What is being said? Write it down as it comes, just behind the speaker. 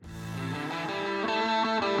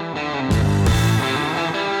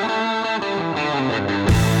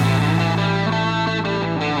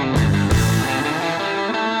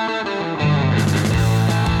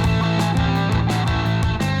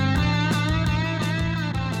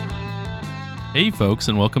Hey folks,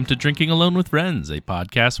 and welcome to Drinking Alone with Friends, a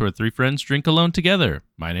podcast where three friends drink alone together.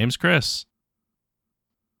 My name's Chris.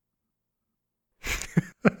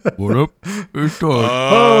 What up? It's Todd.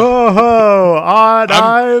 Ho ho ho!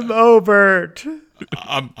 I'm Obert.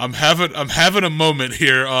 I'm having a moment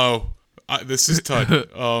here. This is Todd.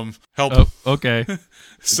 Help. Oh, okay.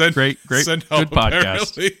 Send Great. send help, Good podcast.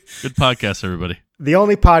 apparently. Good podcast, everybody. The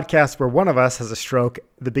only podcast where one of us has a stroke at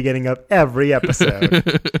the beginning of every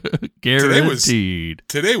episode. Guaranteed.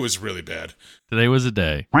 Today was really bad. Today was a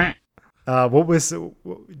day. What was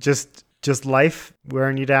just life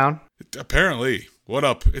wearing you down? Apparently. What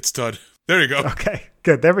up? It's Todd. There you go. Okay,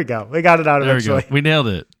 good. There we go. We got it out There we eventually. go. We nailed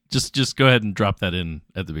it. Just go ahead and drop that in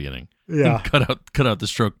at the beginning. Yeah. Cut out the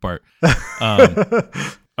stroke part. All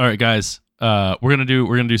right, guys. We're gonna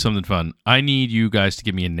do something fun. I need you guys to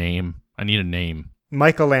give me a name. I need a name.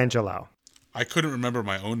 Michelangelo. I couldn't remember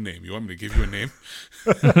my own name. You want me to give you a name?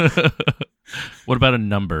 What about a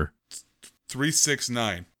number?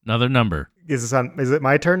 369. Another number. Is it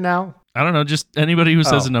my turn now? I don't know. Just anybody who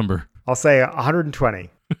says a number. I'll say 120.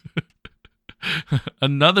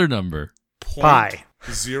 Another number. Pi.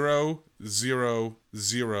 0 0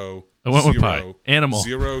 0 I went with 0 pi. Animal.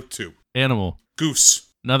 0 2. Animal. Goose.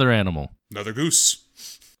 Another animal. Another goose.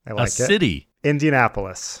 I like A city.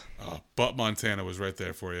 Indianapolis. Butt Montana was right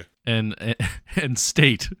there for you. And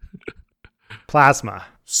state. Plasma.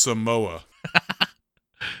 Samoa.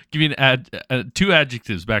 Give me two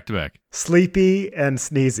adjectives back to back. Sleepy and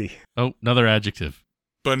sneezy. Oh, another adjective.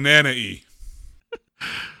 Banana-y.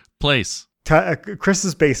 Place.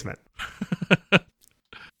 Chris's basement.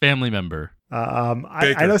 Family member.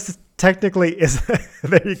 I know technically is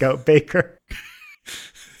there you go, Baker.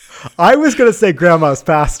 I was gonna say grandma's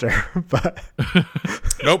pastor, but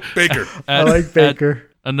Nope, Baker. I like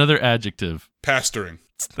Baker. Another adjective. Pastoring.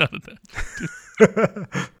 It's not an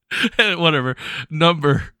adjective. Whatever.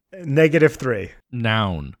 Number. -3.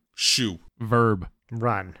 Noun. Shoe. Verb.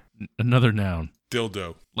 Run. Another noun.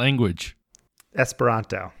 Dildo. Language.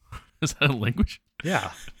 Esperanto. Is that a language?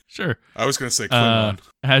 Yeah. Sure. I was going to say Klingon.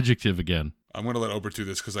 Adjective again. I'm going to let Obert do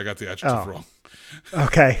this because I got the adjective wrong.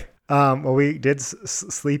 Okay. Well, we did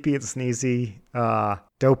sleepy and sneezy.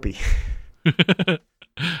 Dopey.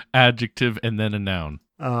 Adjective and then a noun.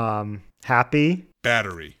 Happy.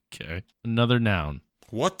 Battery. Okay. Another noun.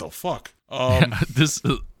 What the fuck?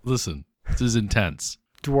 Listen, this is intense.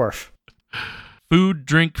 Dwarf. Food,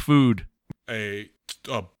 drink, food. A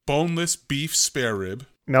boneless beef spare rib.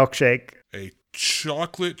 Milkshake. A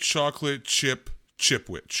chocolate chip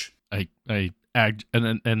chipwich. An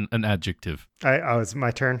adjective. It's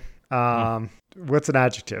my turn. What's an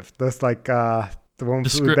adjective? That's like the one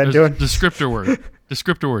we've been doing. Descriptor word.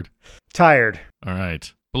 Descriptor word. Tired. All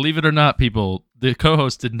right. Believe it or not, people, the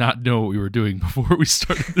co-host did not know what we were doing before we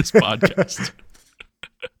started this podcast.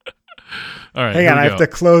 All right. Hang on, I have to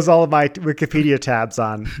close all of my Wikipedia tabs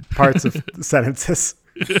on parts of sentences.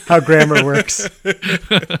 How grammar works.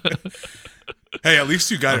 Hey, at least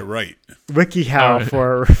you got it right. WikiHow right.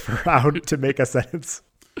 for how to make a sentence.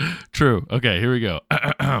 True. Okay, here we go.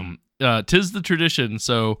 'Tis the tradition,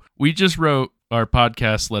 so we just wrote our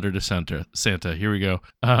podcast letter to Santa. Here we go.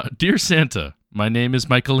 Dear Santa, my name is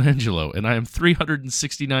Michelangelo, and I am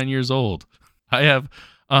 369 years old. I have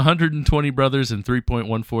 120 brothers and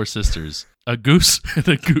 3.14 sisters. A goose and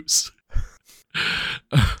a goose.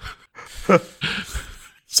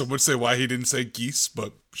 Some would say why he didn't say geese,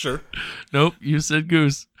 but sure. Nope, you said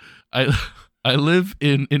goose. I live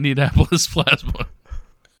in Indianapolis, Plasma.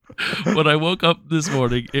 When I woke up this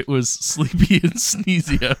morning, it was sleepy and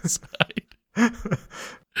sneezy outside.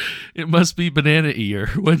 It must be banana ear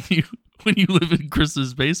when you live in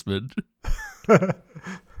Chris's basement.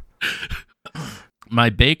 My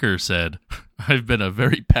baker said, I've been a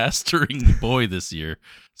very pastoring boy this year,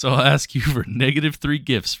 so I'll ask you for -3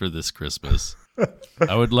 gifts for this Christmas.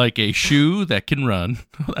 I would like a shoe that can run.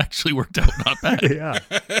 Well, actually worked out not bad. Yeah.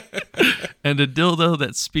 And a dildo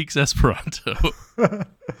that speaks Esperanto.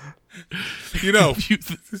 You know,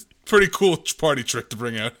 pretty cool party trick to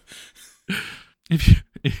bring out.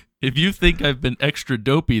 If you think I've been extra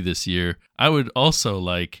dopey this year, I would also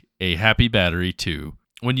like a happy battery too.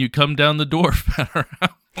 When you come down the dwarf at our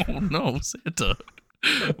house, oh no, Santa.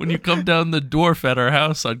 When you come down the dwarf at our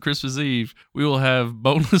house on Christmas Eve, we will have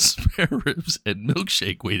boneless spare ribs and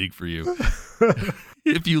milkshake waiting for you.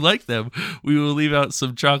 If you like them, we will leave out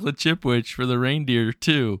some chocolate chipwich for the reindeer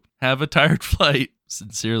too. Have a tired flight.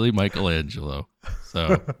 Sincerely, Michelangelo.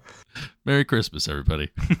 So, Merry Christmas, everybody.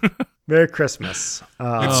 Merry Christmas.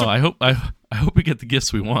 I hope we get the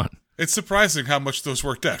gifts we want. It's surprising how much those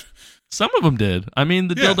worked out. Some of them did. I mean,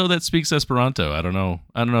 the Yeah. dildo that speaks Esperanto. I don't know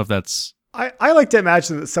if that's I like to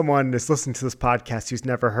imagine that someone is listening to this podcast who's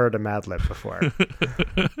never heard a Mad Lib before.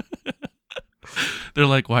 They're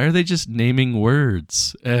like, why are they just naming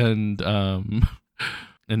words? And oh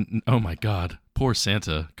my God, poor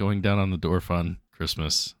Santa going down on the door on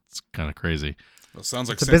Christmas. It's kind of crazy. Well, sounds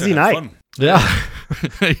like It's a Santa busy had night. fun. Yeah.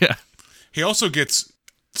 Yeah. He also gets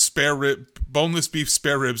boneless beef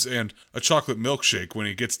spare ribs and a chocolate milkshake when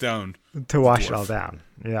he gets down To wash it all down.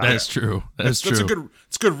 Yeah. That's true. That's true.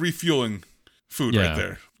 It's good refueling food right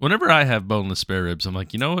there. Whenever I have boneless spare ribs, I'm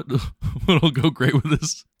like, you know what? What'll go great with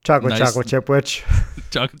this? Chocolate chip witch.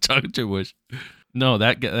 chocolate chip wish. No,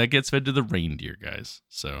 that gets fed to the reindeer, guys.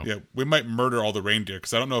 So yeah, we might murder all the reindeer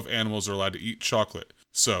because I don't know if animals are allowed to eat chocolate.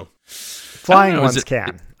 So flying ones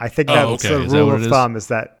can. I think that's the Is rule of thumb is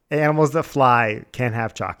that animals that fly can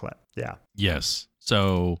have chocolate. Yeah. Yes.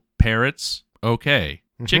 So parrots, okay.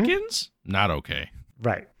 Chickens, not okay.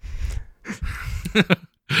 Right.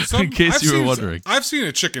 In case you were wondering, I've seen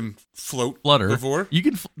a chicken flutter before.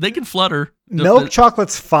 They can flutter. Milk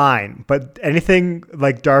chocolate's fine, but anything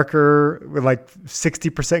like darker, like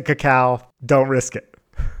 60% cacao, don't risk it.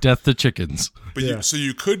 Death to chickens. But so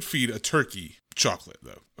you could feed a turkey chocolate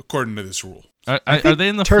though, according to this rule. Are they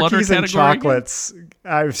in the flutter category? Turkeys and chocolates,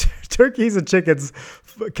 turkeys and chickens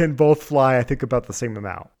can both fly, I think, about the same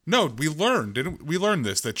amount. No, we learned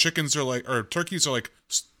this that chickens are or turkeys are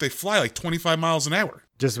they fly like 25 miles an hour.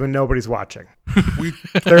 Just when nobody's watching.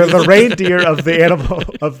 They're the reindeer of the animal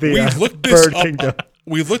of the bird kingdom.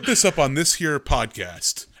 We looked this up on this here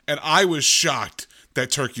podcast, and I was shocked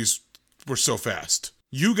that turkeys were so fast.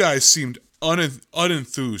 You guys seemed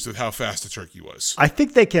unenthused with how fast a turkey was. I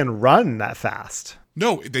think they can run that fast.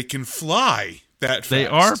 No, they can fly that fast. They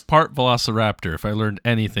are part velociraptor, if I learned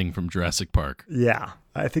anything from Jurassic Park. Yeah,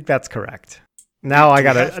 I think that's correct. I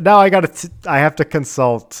have to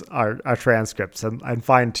consult our transcripts and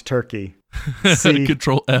find turkey.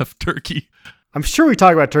 Control F turkey. I'm sure we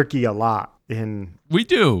talk about turkey a lot in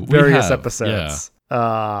various episodes.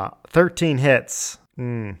 Yeah. 13 hits.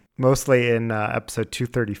 Mostly in episode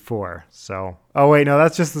 234. So, wait, no,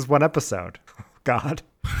 that's just this one episode. God.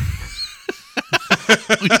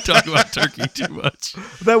 We talk about turkey too much.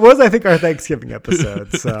 That was, I think, our Thanksgiving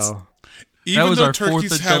episode. So, even though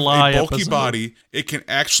turkeys have a bulky body, it can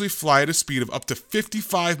actually fly at a speed of up to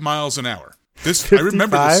 55 miles an hour.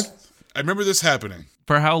 55? I remember this happening.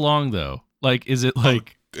 For how long though? Like, is it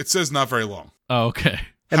like? It says not very long. Oh, okay.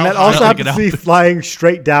 And that also happens to be flying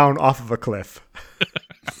straight down off of a cliff.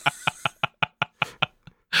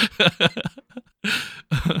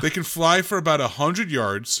 They can fly for about 100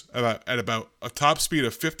 yards at about a top speed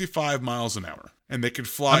of 55 miles an hour. And they can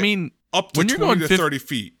fly up to 20 to 30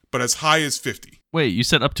 feet, but as high as 50. Wait, you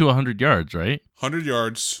said up to 100 yards, right? 100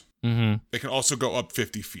 yards. Mm-hmm. They can also go up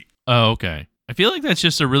 50 feet. Oh, okay. I feel like that's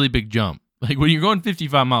just a really big jump. Like when you're going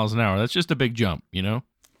 55 miles an hour, that's just a big jump, you know?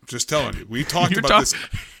 Just telling you. We talked about this.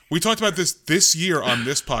 We talked about this year on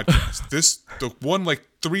this podcast. The one like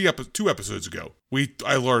 2 episodes ago.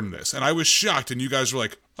 I learned this, and I was shocked. And you guys were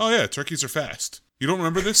like, "Oh yeah, turkeys are fast." You don't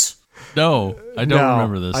remember this? No, I don't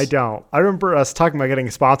remember this. I don't. I remember us talking about getting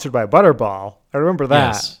sponsored by Butterball. I remember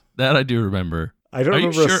that. Yes, that I do remember. I don't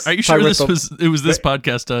remember. Are you sure it was this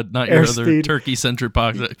podcast, not your other turkey-centered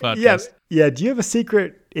podcast? Yeah. Do you have a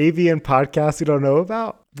secret avian podcast we don't know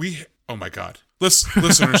about? Oh my God,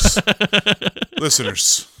 listeners,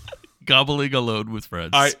 Gobbling alone with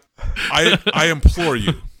friends. I implore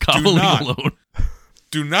you, gobbling alone.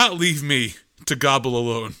 Do not leave me to gobble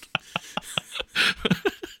alone.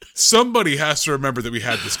 Somebody has to remember that we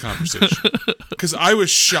had this conversation because I was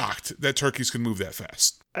shocked that turkeys can move that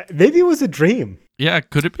fast. Maybe it was a dream. Yeah,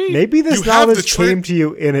 could it be? Maybe this knowledge came to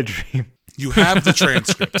you in a dream. You have the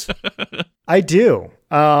transcript. I do.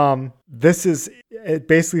 It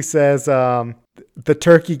basically says the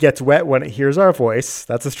turkey gets wet when it hears our voice.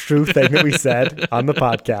 That's a true thing that we said on the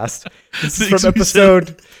podcast. This is from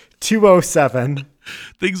episode 207.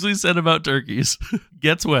 Things we said about turkeys.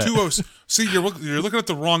 Gets wet. See, you're looking at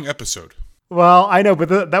the wrong episode. Well, I know, but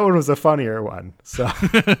that one was a funnier one. So,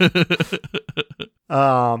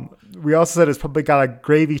 we also said it's probably got a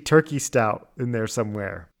gravy turkey stout in there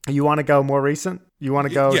somewhere. You want to go more recent? You want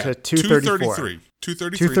to go to 233?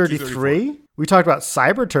 233? We talked about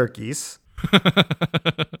cyber turkeys.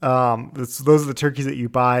 Those are the turkeys that you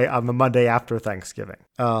buy on the Monday after Thanksgiving.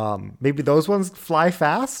 Maybe those ones fly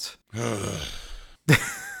fast.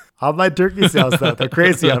 Online turkey sales, though, they're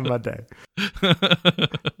crazy on Monday.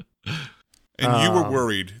 And you were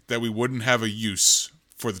worried that we wouldn't have a use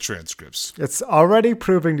for the transcripts. It's already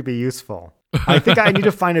proving to be useful. I think I need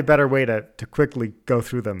to find a better way to quickly go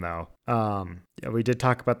through them, though. We did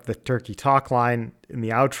talk about the turkey talk line in the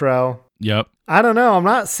outro. Yep. I don't know. I'm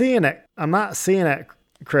not seeing it,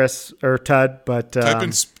 Chris or Tud, but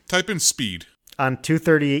type in speed on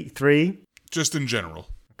 238.3. Just in general.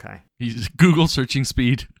 Okay. He's Google searching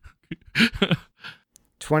speed.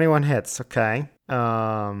 21 hits. Okay.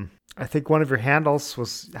 I think one of your handles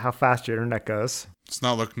was how fast your internet goes. It's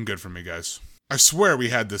not looking good for me, guys. I swear we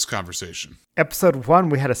had this conversation. Episode 1,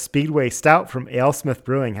 we had a Speedway Stout from AleSmith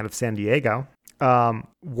Brewing out of San Diego.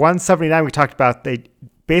 179, we talked about they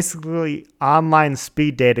basically online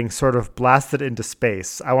speed dating sort of blasted into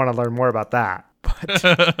space. I want to learn more about that. But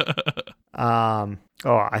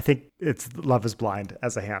I think it's Love is Blind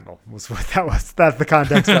as a handle was what that was. That's the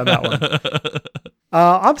context on that one.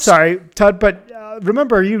 I'm sorry, Tud, but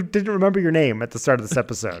remember, you didn't remember your name at the start of this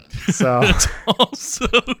episode. So that's also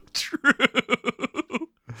true.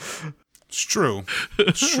 It's true.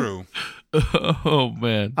 It's true. Oh,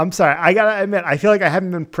 man. I'm sorry. I got to admit, I feel like I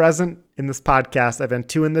haven't been present in this podcast. I've been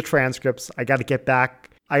 2 in the transcripts. I got to get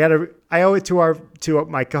back. I owe it to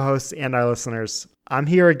my co-hosts and our listeners. I'm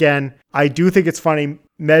here again. I do think it's funny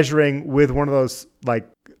measuring with one of those like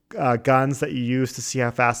guns that you use to see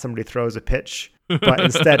how fast somebody throws a pitch. But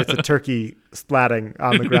instead, it's a turkey splatting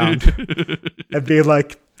on the ground and being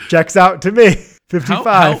like, checks out to me,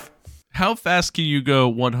 55. How fast can you go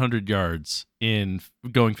 100 yards in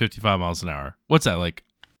going 55 miles an hour? What's that, like,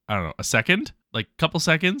 I don't know, a second? Like a couple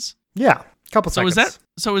seconds? Yeah, couple seconds.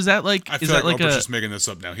 Is that like... I feel like Oprah's just making this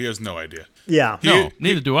up now. He has no idea. Yeah.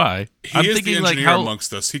 Neither do I. I'm thinking the engineer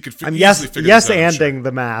amongst us. He could easily figure this out. Yes-anding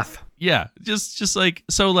the math. Yeah, just like,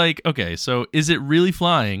 so like, okay, so is it really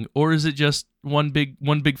flying or is it just one big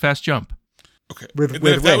fast jump? Okay.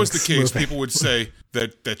 If that was the case, people would say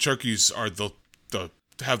that turkeys are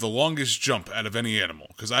have the longest jump out of any animal,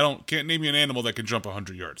 because can't name you an animal that can jump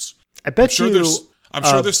 100 yards. I bet I'm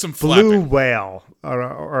sure there's some flapping. Blue whale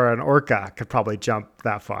or an orca could probably jump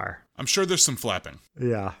that far. I'm sure there's some flapping.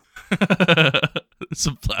 Yeah.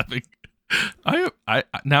 Some flapping.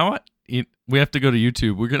 We have to go to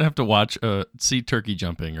YouTube. We're gonna have to watch see turkey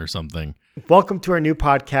jumping or something. Welcome to our new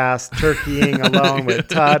podcast, Turkeying Alone with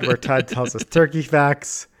Tud, where Tud tells us turkey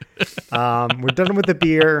facts. We're done with the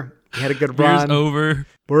beer. We had a good run. Beer's over.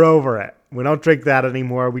 We're over it. We don't drink that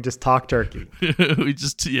anymore. We just talk turkey.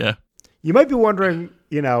 Yeah. You might be wondering,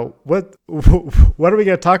 what are we going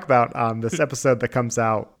to talk about on this episode that comes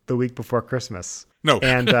out the week before Christmas? No.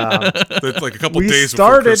 And like a couple days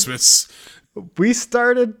before Christmas. We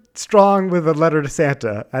started strong with a letter to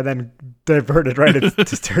Santa and then diverted right into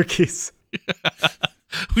turkeys.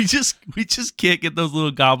 We just can't get those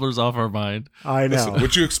little gobblers off our mind. I know. Listen,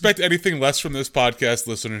 would you expect anything less from this podcast,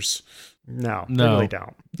 listeners? No, they really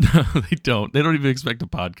don't. No, they don't. They don't even expect a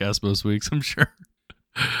podcast most weeks, I'm sure.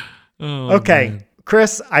 Okay, man.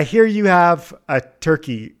 Chris, I hear you have a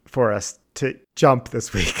turkey for us to jump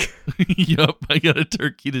this week. Yup, I got a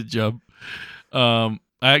turkey to jump. I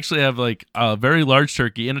actually have like a very large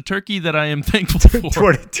turkey and a turkey that I am thankful for.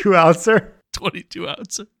 22 ouncer? 22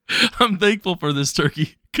 ouncer. I'm thankful for this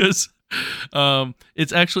turkey because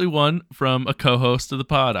it's actually one from a co-host of the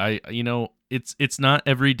pod. It's not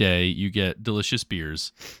every day you get delicious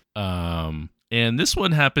beers. And this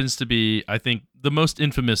one happens to be, I think, the most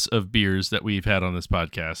infamous of beers that we've had on this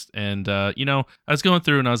podcast. And, I was going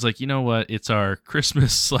through and I was like, you know what? It's our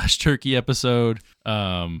Christmas/turkey episode.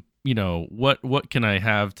 What can I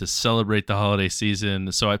have to celebrate the holiday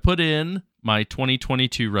season? So I put in my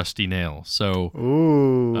 2022 Rusty Nail. So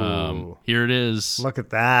here it is. Look at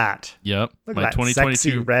that. Yep. Look my at that 2022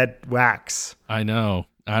 sexy red wax. I know.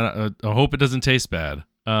 I hope it doesn't taste bad.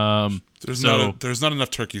 There's not enough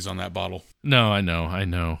turkeys on that bottle. No, I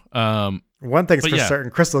know. One thing's for certain,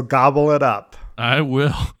 Chris will gobble it up. I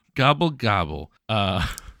will. Gobble.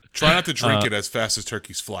 Try not to drink it as fast as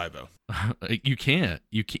turkeys fly, though. You can't.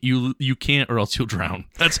 You can't, or else you'll drown.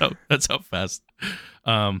 That's how fast.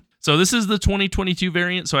 So this is the 2022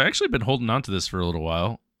 variant. So I actually been holding on to this for a little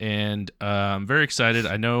while, and I'm very excited.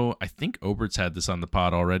 I think Obert's had this on the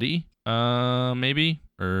pod already. Maybe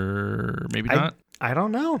or maybe not. I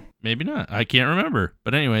don't know. Maybe not. I can't remember.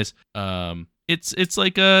 But anyways, it's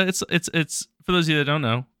like it's for those of you that don't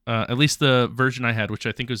know. At least the version I had, which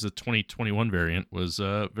I think was the 2021 variant, was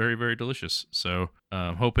very, very delicious. So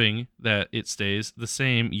hoping that it stays the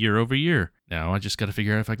same year over year. Now I just got to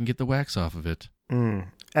figure out if I can get the wax off of it.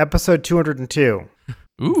 Episode 202.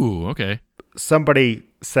 Ooh, okay. Somebody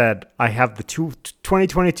said, I have the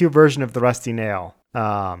 2022 version of the Rusty Nail.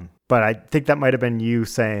 But I think that might have been you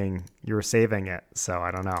saying you were saving it. So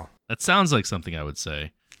I don't know. That sounds like something I would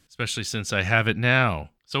say, especially since I have it now.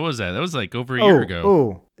 So what was that? That was like over a year ago.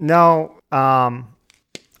 Oh, no.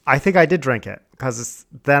 I think I did drink it because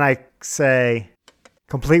then I say,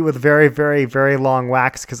 Complete with very, very, very long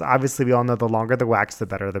wax, because obviously we all know the longer the wax, the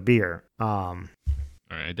better the beer. All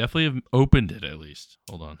right, I definitely have opened it at least.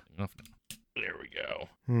 Hold on. There we go.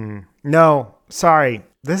 No, sorry.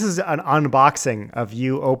 This is an unboxing of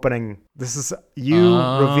you opening. This is you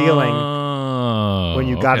revealing when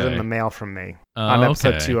you got it in the mail from me on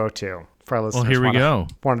episode 202. For our listeners, here we go.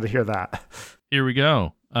 Wanted to hear that. Here we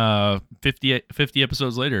go. 50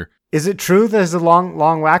 episodes later. Is it true there's a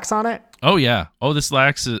long wax on it? Oh yeah. Oh, this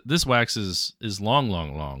wax is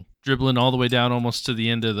long, dribbling all the way down almost to the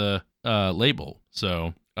end of the label.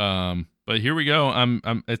 So, but here we go.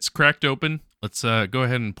 It's cracked open. Let's go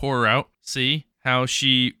ahead and pour her out. See how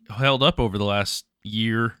she held up over the last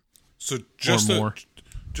year. So just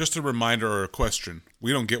a reminder or a question: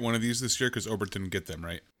 we don't get one of these this year because Obert didn't get them,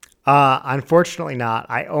 right? Unfortunately not.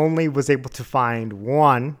 I only was able to find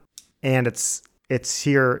one, and it's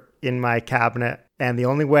here in my cabinet. And the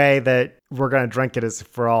only way that we're going to drink it is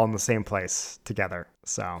if we're all in the same place together.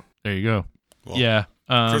 So there you go. Well, yeah.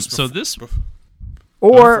 So this,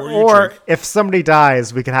 or if somebody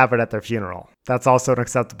dies, we can have it at their funeral. That's also an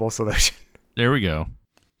acceptable solution. There we go.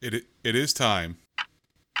 It is time.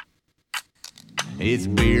 It's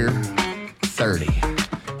beer 30,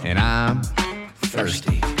 and I'm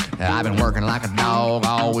thirsty. I've been working like a dog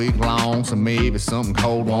all week long, so maybe something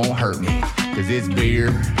cold won't hurt me. 'Cause it's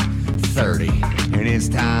beer 30, and it's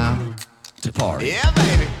time to party. Yeah,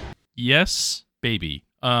 baby. Yes, baby.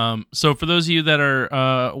 So for those of you that are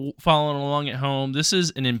following along at home, this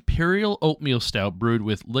is an imperial oatmeal stout brewed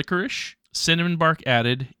with licorice, cinnamon bark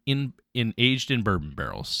added in aged in bourbon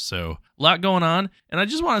barrels. So a lot going on, and I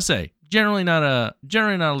just want to say, generally not a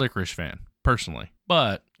licorice fan personally,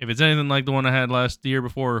 but if it's anything like the one I had last year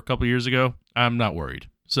before, a couple years ago, I'm not worried.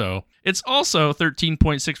 So it's also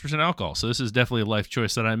 13.6% alcohol. So this is definitely a life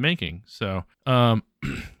choice that I'm making. So I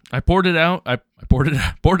poured it out. I poured it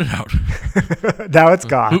out. Now it's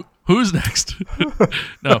gone. Who's next?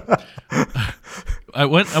 No, I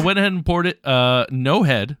went ahead and poured it. No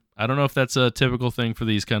head. I don't know if that's a typical thing for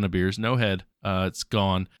these kind of beers. No head. It's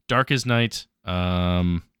gone. Dark as night.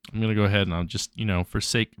 I'm gonna go ahead and I'll just, for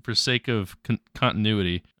sake of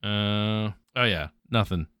continuity. Oh yeah,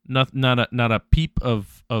 nothing. Not a peep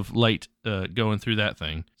of light going through that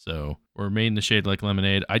thing. So we're made in the shade like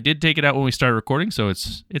lemonade. I did take it out when we started recording, so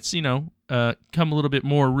it's come a little bit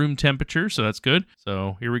more room temperature, so that's good.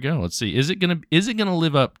 So here we go. Let's see. Is it gonna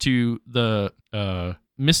live up to the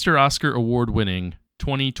Mr. Oscar award winning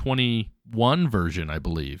 2021 version, I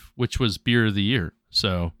believe, which was beer of the year.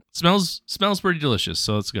 So smells pretty delicious.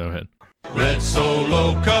 So let's go ahead. Red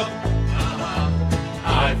Solo Cup,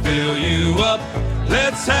 I fill you up.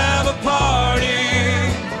 Let's have a party.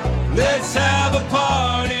 Let's have a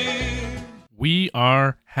party. We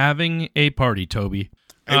are having a party, Toby.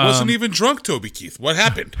 I wasn't even drunk, Toby Keith. What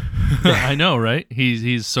happened? I know, right?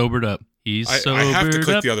 He's sobered up. I have to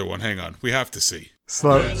click the other one. Hang on. We have to see.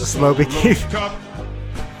 Slow Keith.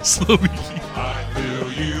 Slow Keith. I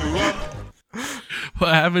fill you up.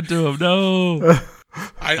 What happened to him? No.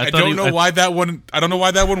 I don't know why that one. I don't know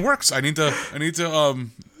why that one works. I need to.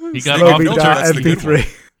 He got off the turkey.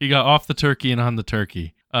 He got off the turkey and on the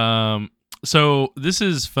turkey. So this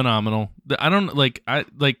is phenomenal. I don't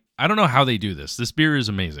know how they do this. This beer is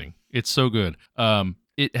amazing. It's so good.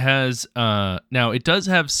 It has now it does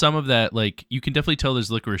have some of that, like, you can definitely tell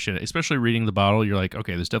there's licorice in it, especially reading the bottle. You're like,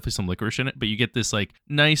 okay, there's definitely some licorice in it, but you get this like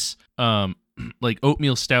nice like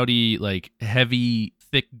oatmeal stouty, like heavy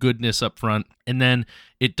thick goodness up front, and then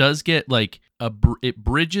it does get like it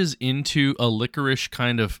bridges into a licorice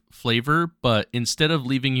kind of flavor, but instead of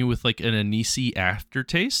leaving you with like an anise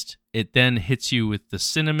aftertaste, it then hits you with the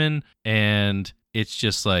cinnamon, and it's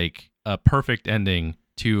just like a perfect ending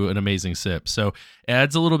to an amazing sip. So it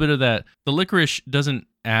adds a little bit of that. The licorice doesn't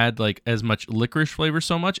add like as much licorice flavor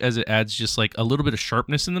so much as it adds just like a little bit of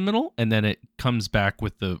sharpness in the middle, and then it comes back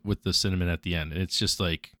with the cinnamon at the end, and it's just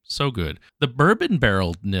like so good. The bourbon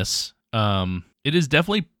barreledness, it is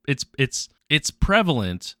definitely it's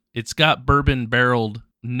prevalent. It's got bourbon barreled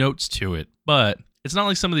notes to it, but it's not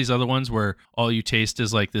like some of these other ones where all you taste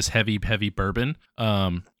is like this heavy bourbon.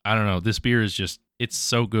 I don't know. This beer is just, it's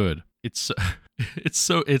so good. It's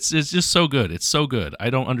just so good. It's so good. I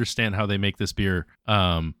don't understand how they make this beer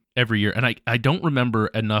every year, and I don't remember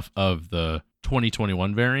enough of the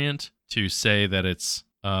 2021 variant to say that it's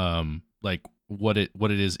like what it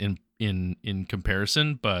is in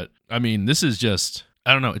comparison. But I mean, this is just,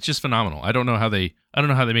 I don't know. It's just phenomenal. I don't know how they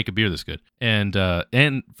make a beer this good. And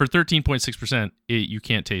for 13.6%, you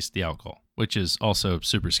can't taste the alcohol, which is also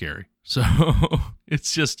super scary. So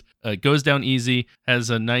it's just goes down easy. Has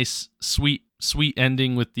a nice sweet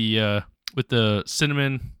ending with the with the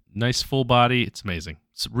cinnamon, nice full body. It's amazing.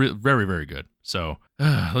 It's very, very good. So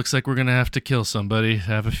looks like we're going to have to kill somebody,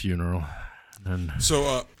 have a funeral. And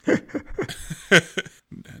So,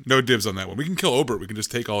 no dibs on that one. We can kill Obert. We can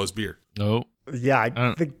just take all his beer. no. Yeah,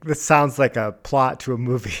 I think this sounds like a plot to a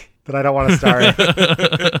movie that I don't want to star in.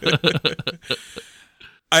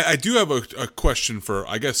 I do have a question for,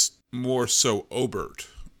 I guess, more so Obert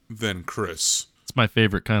than Chris. It's my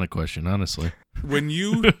favorite kind of question, honestly. When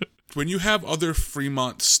you have other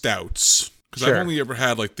Fremont stouts, because Sure. I've only ever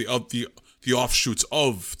had like the offshoots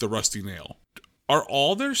of the Rusty Nail, are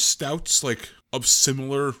all their stouts like of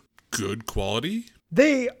similar good quality?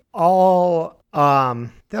 They all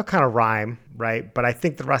they'll kind of rhyme, right? But I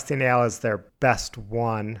think the Rusty Nail is their best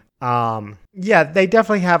one. Yeah, they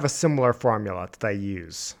definitely have a similar formula that they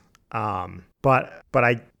use. But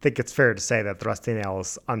I think it's fair to say that the Rusty Nail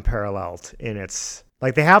is unparalleled in its,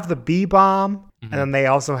 like, they have the bee balm, and then they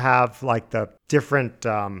also have like the different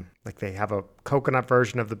like they have a coconut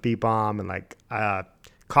version of the bee balm and like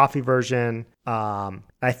coffee version.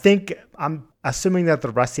 I think I'm assuming that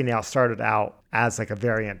the Rusty Nail started out as like a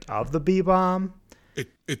variant of the bee balm.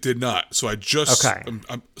 It did not. So I just Okay.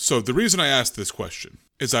 So the reason I asked this question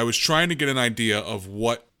is I was trying to get an idea of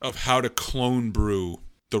how to clone brew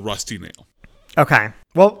the Rusty Nail. Okay.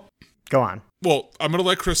 Well, go on. Well, I'm gonna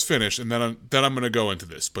let Chris finish, and then I'm gonna go into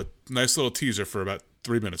this. But nice little teaser for about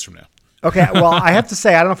 3 minutes from now. Okay. Well, I have to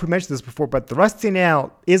say, I don't know if we mentioned this before, but the Rusty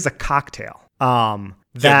Nail is a cocktail.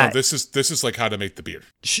 This is like how to make the beer.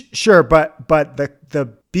 Sure, but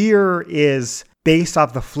the beer is based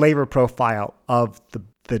off the flavor profile of the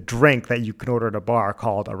drink that you can order at a bar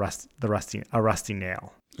called a Rusty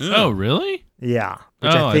Nail. Oh, really? Yeah,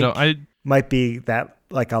 which I think I might be that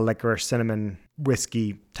like a licorice cinnamon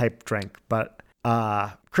whiskey type drink. But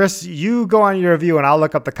Chris, you go on your review and I'll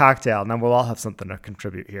look up the cocktail, and then we'll all have something to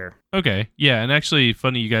contribute here. Okay. Yeah, and actually,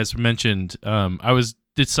 funny you guys mentioned, I was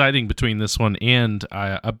deciding between this one and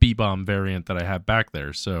a B-bomb variant that I have back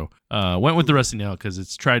there. So went with the Rusty Nail because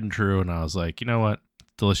it's tried and true, and I was like, you know what?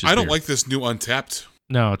 Delicious I don't beer. like this new Untapped.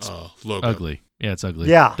 No, it's logo. ugly. Yeah, it's ugly.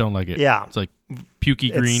 Yeah. Don't like it. Yeah. It's like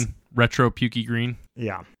pukey green, retro pukey green.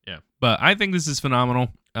 Yeah. Yeah. But I think this is phenomenal.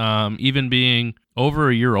 Even being over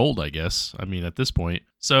a year old, I guess. I mean, at this point.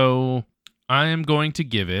 So I am going to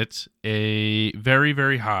give it a very,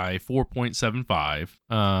 very high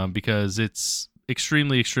 4.75 because it's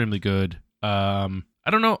extremely, extremely good. I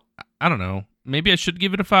don't know. Maybe I should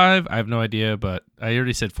give it a 5. I have no idea, but I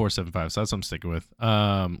already said 4.75, so that's what I'm sticking with.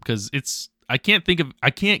 Because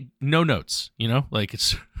no notes, like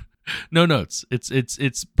it's no notes.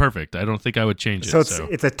 It's perfect. I don't think I would change it. So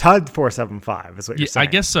it's a Tud 4.75 is what you're saying.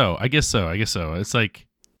 I guess so. It's like,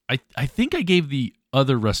 I think I gave the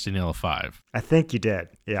other Rusty Nail a 5. I think you did.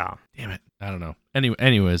 Yeah. Damn it. I don't know.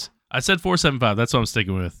 Anyways, I said 4.75. That's what I'm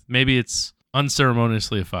sticking with. Maybe it's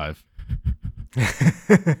unceremoniously a 5.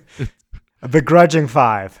 A begrudging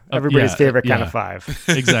 5. Everybody's favorite kind of 5.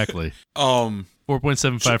 Exactly.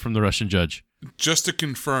 4.75 from the Russian judge. Just to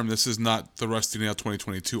confirm, this is not the Rusty Nail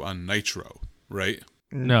 2022 on Nitro, right?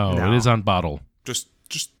 No, it is on bottle. Just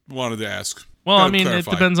wanted to ask. Well, Gotta I mean,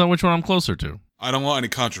 clarify. it depends on which one I'm closer to. I don't want any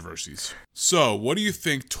controversies. So, what do you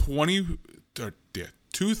think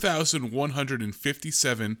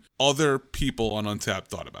 2,157 other people on Untappd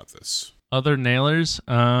thought about this? Other nailers?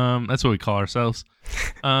 That's what we call ourselves.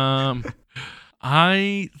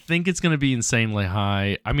 I think it's going to be insanely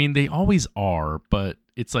high. I mean, they always are, but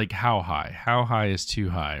it's like how high? How high is too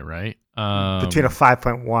high, right? Between a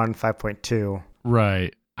 5.1, 5.2.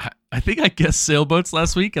 Right. I think I guessed sailboats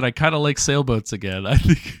last week, and I kind of like sailboats again. I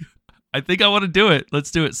think I want to do it. Let's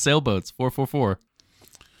do it. Sailboats, 444.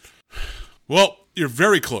 Well, you're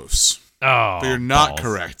very close. Oh, but you're not balls.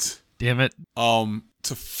 correct. Damn it.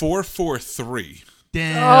 To 443.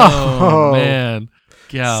 Damn, man.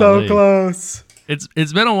 Golly. So close.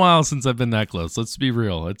 It's been a while since I've been that close. Let's be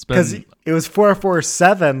real. It's been because it was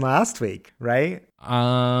 447 last week, right?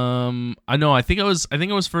 I know. I think I was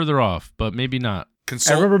further off, but maybe not.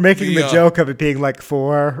 I remember making the joke of it being like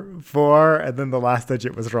 4, and then the last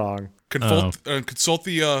digit was wrong. Consult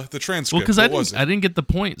the transcript. Well, because I didn't get the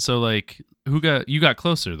point. So like, you got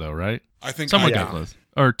closer though, right? I think someone got close,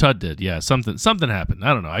 or Tud did. Yeah, something happened.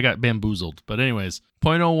 I don't know. I got bamboozled. But anyways,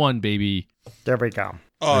 0.01, baby. There we go.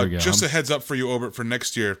 Just a heads up for you, Obert, for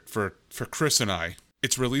next year for Chris and I.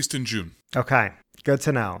 It's released in June. Okay, good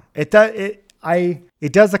to know. It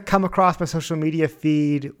does come across my social media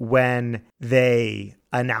feed when they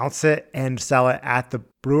announce it and sell it at the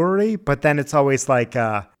brewery, but then it's always like,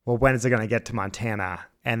 well, when is it going to get to Montana?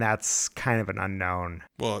 and that's kind of an unknown.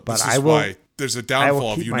 Well, this is why there's a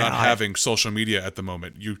downfall of you not having social media at the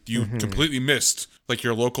moment. You completely missed like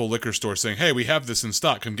your local liquor store saying, "Hey, we have this in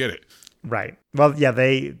stock. Come get it." Right. Well, yeah,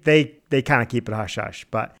 they kind of keep it hush hush.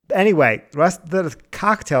 But anyway, the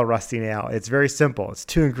cocktail Rusty Nail, it's very simple. It's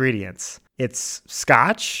 2 ingredients. It's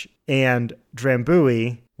scotch and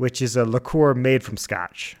drambuie, which is a liqueur made from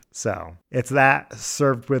scotch. So it's that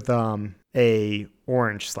served with a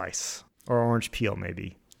orange slice or orange peel,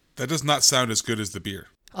 maybe. That does not sound as good as the beer.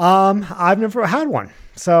 I've never had one,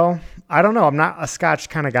 so I don't know. I'm not a scotch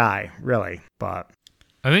kind of guy, really, but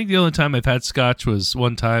I think the only time I've had scotch was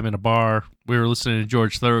one time in a bar. We were listening to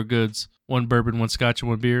George Thorogood's 1 bourbon, 1 scotch, and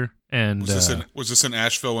 1 beer. And was this in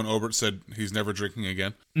Asheville when Obert said he's never drinking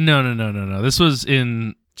again? No. This was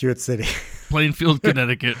in Jewett City, Plainfield,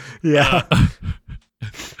 Connecticut. Yeah.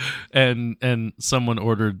 And someone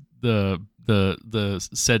ordered the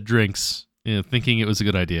said drinks, thinking it was a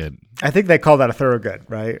good idea. I think they call that a Thorogood,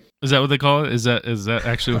 right? Is that what they call it? Is that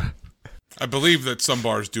actually what? I believe that some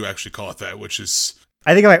bars do actually call it that, which is...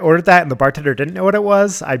 I think if I ordered that and the bartender didn't know what it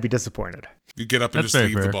was, I'd be disappointed. You get up and just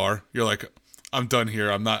leave the bar. You're like, I'm done here.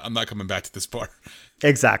 I'm not coming back to this bar.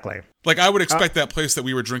 Exactly. Like I would expect that place that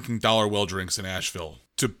we were drinking dollar well drinks in Asheville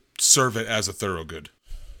to serve it as a Thorogood.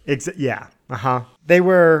 Yeah. They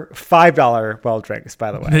were $5 well drinks,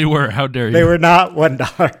 by the way. They were. How dare you? They were not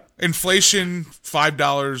 $1. Inflation,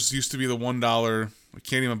 $5 used to be the $1. I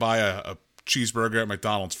can't even buy a cheeseburger at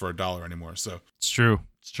McDonald's for $1 anymore. So it's true.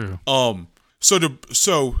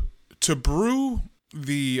 So to brew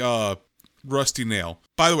the Rusty Nail.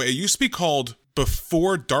 By the way, it used to be called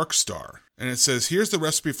Before Dark Star. And it says, here's the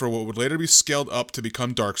recipe for what would later be scaled up to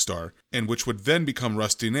become Dark Star, and which would then become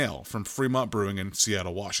Rusty Nail from Fremont Brewing in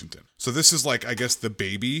Seattle, Washington. So this is like, I guess, the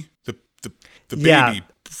baby, the baby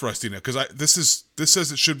Rusty Nail. Because this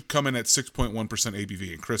says it should come in at 6.1%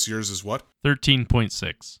 ABV. And Chris, yours is what?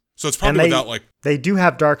 13.6. So it's probably without like... They do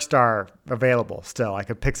have Dark Star available still. I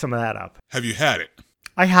could pick some of that up. Have you had it?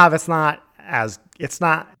 I have. It's not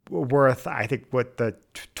worth, I think, what the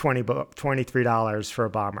 $23 for a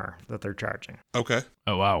bomber that they're charging. Okay.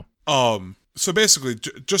 Oh, wow. So basically,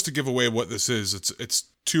 just to give away what this is, it's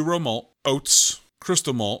 2-row malt, oats,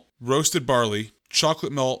 crystal malt, roasted barley,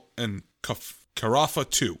 chocolate malt, and carafa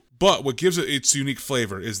 2. But what gives it its unique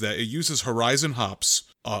flavor is that it uses Horizon hops,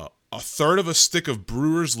 a third of a stick of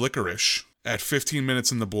brewer's licorice at 15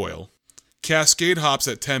 minutes in the boil, Cascade hops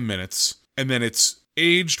at 10 minutes, and then it's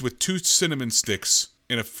aged with 2 cinnamon sticks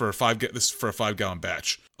for a 5-gallon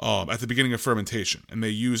batch at the beginning of fermentation, and they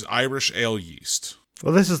use Irish ale yeast.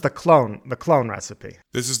 Well, this is the clone recipe.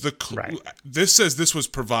 This is right. This says this was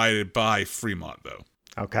provided by Fremont, though.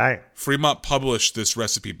 Okay. Fremont published this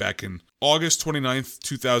recipe back in August 29th,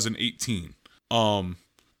 2018.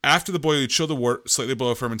 After the boil, you chill the wort slightly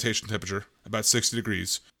below fermentation temperature, about 60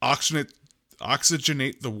 degrees.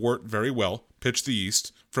 Oxygenate the wort very well. Pitch the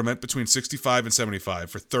yeast. Ferment between 65 and 75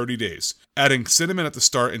 for 30 days. Adding cinnamon at the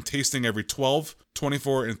start and tasting every 12,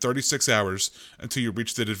 24, and 36 hours until you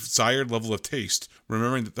reach the desired level of taste,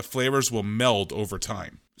 remembering that the flavors will meld over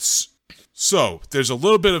time. So, there's a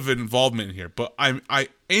little bit of involvement in here, but I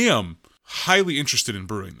am highly interested in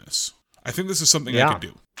brewing this. I think this is something I could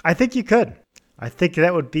do. I think you could. I think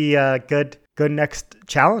that would be a good next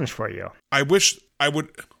challenge for you. I wish I would...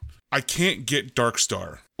 I can't get Dark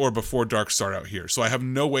Star or Before Dark Star out here, so I have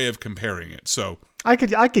no way of comparing it. So I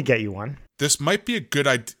could get you one. This might be a good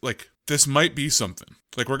idea. Like, this might be something.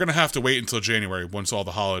 Like, we're gonna have to wait until January once all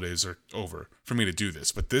the holidays are over for me to do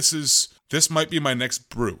this. But this might be my next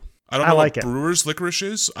brew. I don't know what brewer's licorice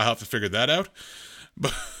is. I'll have to figure that out.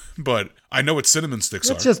 But I know what cinnamon sticks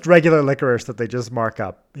are. It's just regular licorice that they just mark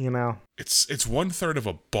up, you know. It's 1/3 of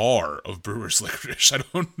a bar of brewer's licorice. I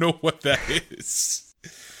don't know what that is.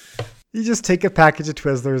 You just take a package of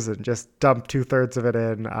Twizzlers and just dump 2/3 of it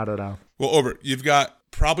in. I don't know. Well, Obert, you've got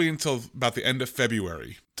probably until about the end of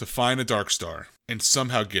February to find a Dark Star and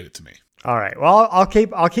somehow get it to me. All right. Well, I'll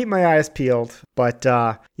keep my eyes peeled. But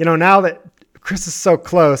now that Chris is so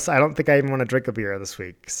close, I don't think I even want to drink a beer this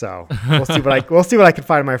week. So we'll see what I can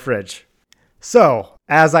find in my fridge. So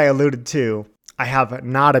as I alluded to, I have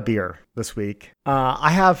not a beer this week.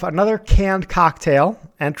 I have another canned cocktail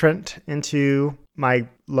entrant into my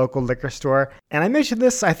local liquor store. And I mentioned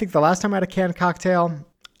this, I think, the last time I had a canned cocktail.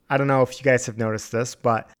 I don't know if you guys have noticed this,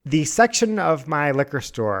 but the section of my liquor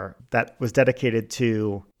store that was dedicated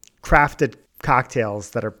to crafted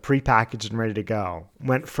cocktails that are prepackaged and ready to go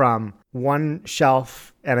went from one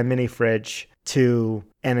shelf and a mini fridge to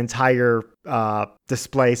an entire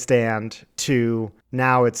display stand to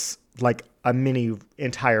now it's like a mini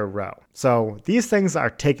entire row. So these things are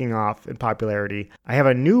taking off in popularity. I have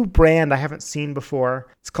a new brand I haven't seen before.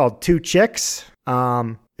 It's called Two Chicks.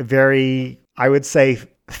 Very, I would say,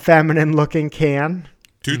 feminine looking can.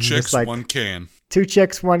 Two chicks, like, one can. 2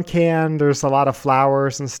 chicks, 1 can. There's a lot of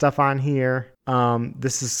flowers and stuff on here.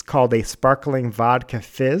 This is called a sparkling vodka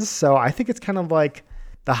fizz. So I think it's kind of like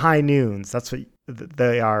the High Noons. That's what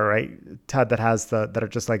they are, right? Ted, that are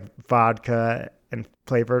just like vodka and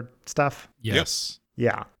flavored stuff. Yes.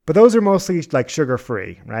 Yeah. But those are mostly like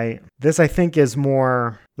sugar-free, right? This I think is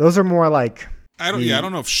more, those are more like, I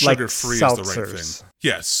don't know if sugar-free like is the right thing.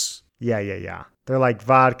 Yes. Yeah. They're like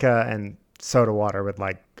vodka and soda water with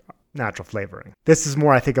like natural flavoring. This is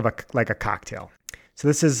more, I think, of a cocktail. So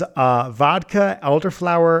this is vodka,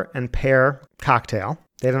 elderflower, and pear cocktail.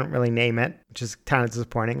 They don't really name it, which is kind of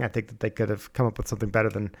disappointing. I think that they could have come up with something better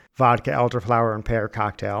than vodka, elderflower, and pear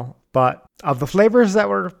cocktail. But of the flavors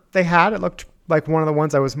that they had, it looked like one of the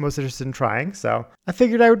ones I was most interested in trying. So I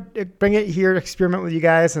figured I would bring it here, experiment with you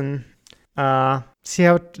guys, and see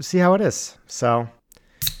how it is. So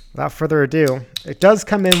without further ado, it does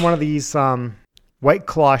come in one of these White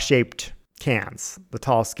Claw shaped cans, the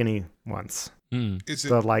tall, skinny ones. Is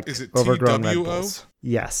it overgrown Red Bulls.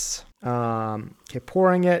 Yes. Okay,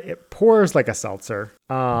 pouring it. It pours like a seltzer.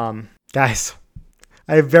 Guys,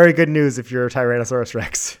 I have very good news if you're a Tyrannosaurus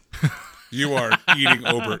Rex. You are eating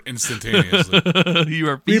Obert instantaneously. You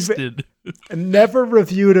are feasted. We've never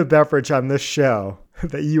reviewed a beverage on this show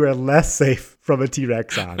that you are less safe from a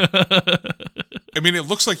T-Rex on. I mean, it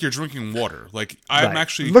looks like you're drinking water. Like, I'm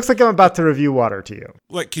actually... It looks like I'm about to review water to you.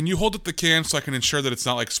 Like, can you hold up the can so I can ensure that it's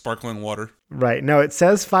not like sparkling water? Right. No, it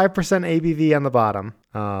says 5% ABV on the bottom.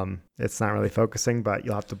 It's not really focusing, but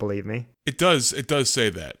you'll have to believe me. It does say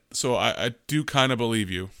that. So I do kind of believe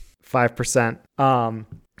you. 5%.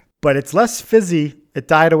 But it's less fizzy. It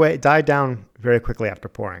died down very quickly after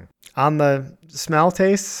pouring. On the smell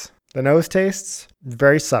tastes, the nose tastes,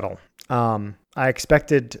 very subtle. I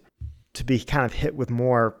expected to be kind of hit with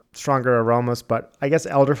more stronger aromas, but I guess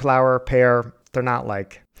elderflower, pear, they're not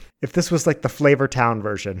like, if this was like the Flavor Town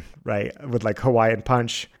version, right, with like Hawaiian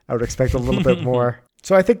Punch, I would expect a little bit more.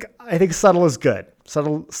 So I think subtle is good.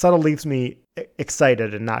 Subtle leaves me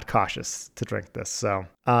excited and not cautious to drink this. So,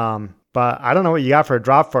 but I don't know what you got for a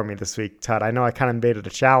drop for me this week, Todd. I know I kind of made it a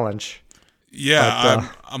challenge. Yeah,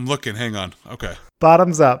 but, I'm looking. Hang on. Okay.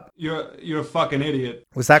 Bottoms up. You're a fucking idiot.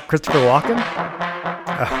 Was that Christopher Walken?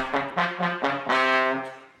 Oh.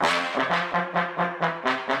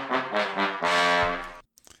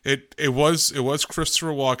 It was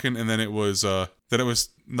Christopher Walken, and then it was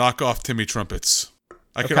knockoff Timmy Trumpets.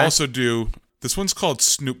 I could also do, this one's called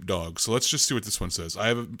Snoop Dogg, so let's just see what this one says.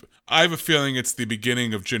 I have a feeling it's the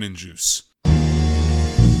beginning of Gin and Juice. It's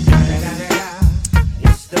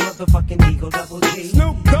the motherfucking Eagle Double G.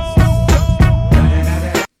 Snoop Dogg.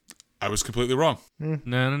 I was completely wrong.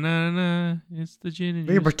 Na. It's the Gin and Juice.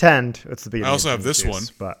 We can pretend it's the beginning. I also have this one,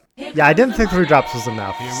 but yeah, I didn't think 3 drops was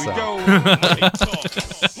enough. Here we go.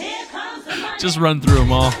 Just run through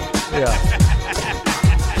them all. Yeah.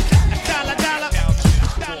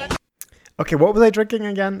 Okay, what was I drinking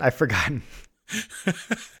again? I've forgotten.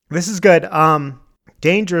 This is good.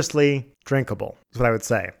 Dangerously drinkable is what I would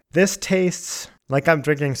say. This tastes like I'm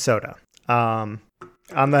drinking soda. On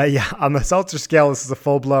the seltzer scale, this is a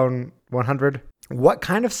full-blown 100. What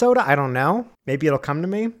kind of soda? I don't know. Maybe it'll come to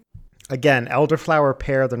me. Again, elderflower,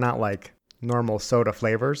 pear, they're not like normal soda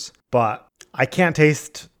flavors, but I can't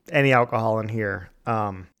taste any alcohol in here.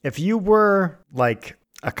 If you were like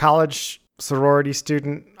a college sorority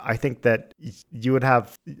student, I think that you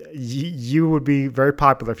would be very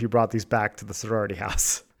popular if you brought these back to the sorority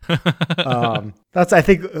house. That's, I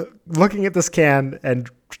think, looking at this can and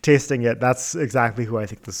tasting it, that's exactly who I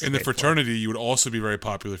think this is. In the fraternity, you would also be very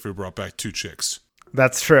popular if we brought back 2 chicks.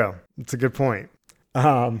 That's true. It's a good point.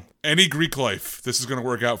 Any Greek life, this is going to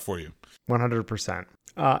work out for you. 100%.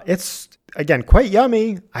 It's, again, quite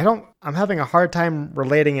yummy. I'm having a hard time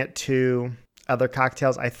relating it to other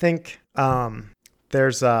cocktails. I think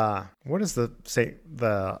there's what is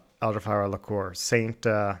the elderflower liqueur? Saint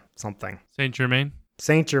something. Saint Germain.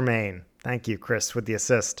 Saint Germain. Thank you, Chris, with the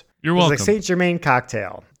assist. You're welcome. It's like Saint Germain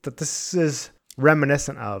cocktail that this is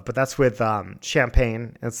reminiscent of, but that's with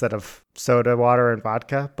champagne instead of soda water and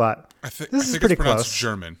vodka. But this is pretty close.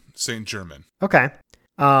 German. Saint Germain. Okay.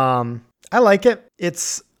 I like it.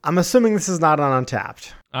 I'm assuming this is not on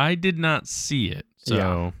Untapped. I did not see it, so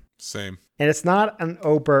yeah. Same. And it's not an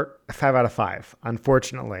Obert 5 out of 5,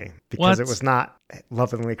 unfortunately, because it was not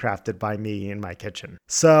lovingly crafted by me in my kitchen.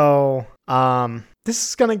 So this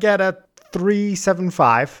is going to get a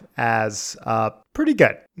 3.75 as pretty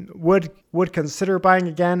good. Would consider buying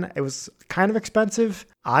again. It was kind of expensive.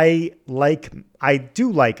 I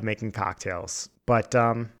do like making cocktails, but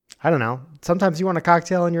I don't know. Sometimes you want a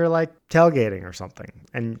cocktail and you're like tailgating or something,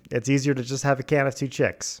 and it's easier to just have a can of 2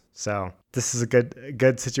 chicks. So this is a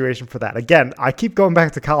good situation for that. Again, I keep going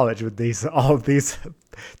back to college with all of these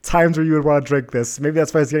times where you would want to drink this. Maybe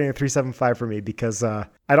that's why it's getting a 3.75 for me, because I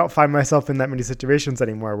don't find myself in that many situations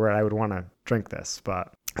anymore where I would want to drink this,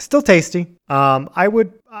 but still tasty. I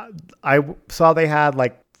saw they had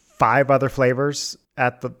like 5 other flavors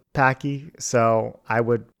at the Packy, so I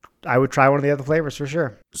would try one of the other flavors for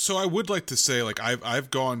sure. So I would like to say, like,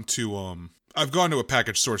 I've gone to a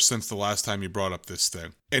package store since the last time you brought up this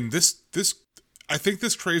thing, and this I think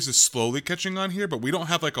this craze is slowly catching on here, but we don't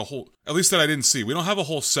have like a whole, at least that I didn't see, we don't have a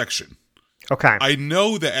whole section. Okay. I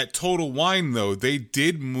know that at Total Wine though, they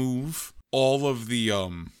did move all of the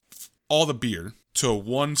beer to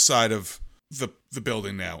one side of the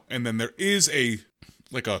building now, and then there is it's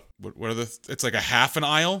like a half an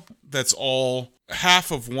aisle that's all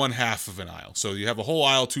half of one half of an aisle. So you have a whole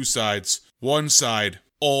aisle, 2 sides, one side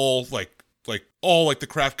all like the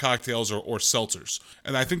craft cocktails or seltzers.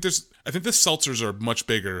 And I think the seltzers are much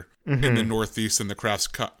bigger in the Northeast than the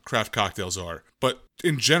craft cocktails are. But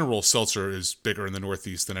in general, seltzer is bigger in the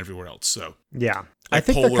Northeast than everywhere else. So yeah, I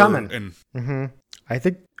think they're coming. I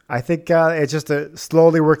think it's just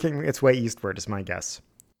slowly working its way eastward is my guess.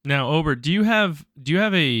 Now, Ober, do you have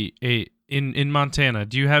a in Montana?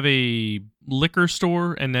 Do you have a liquor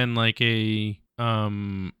store and then like a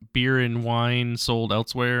beer and wine sold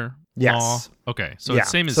elsewhere? Yes. Law? Okay, so it's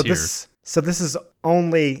same as here. So this is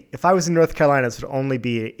only, if I was in North Carolina, this would only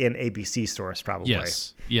be in ABC stores probably.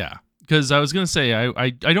 Yes. Yeah. Because I was gonna say I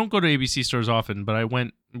don't go to ABC stores often, but I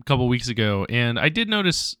went a couple weeks ago and I did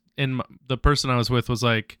notice, and the person I was with was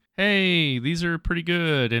like, hey, these are pretty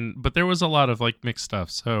good, but there was a lot of like mixed stuff.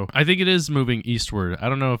 So I think it is moving eastward. I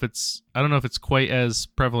don't know if it's quite as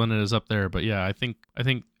prevalent as up there, but yeah, I think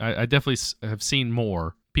I definitely have seen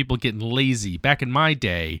more people getting lazy. Back in my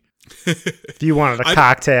day, if you wanted a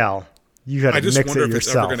cocktail, you had to mix it yourself. I just wonder if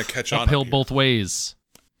it's ever going to catch on. Uphill both ways.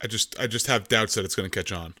 I just have doubts that it's going to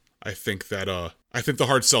catch on. I think that the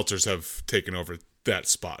hard seltzers have taken over that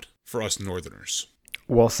spot for us Northerners.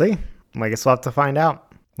 We'll see. I guess we'll have to find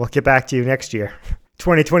out. We'll get back to you next year.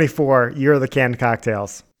 2024, year of the canned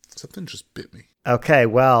cocktails. Something just bit me. Okay,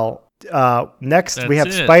 well, next we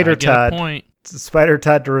have Spider Tud. Spider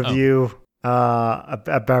Tud to review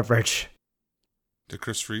a beverage. Did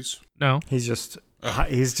Chris freeze? No. He's just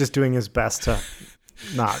doing his best to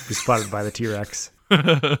not be spotted by the T-Rex.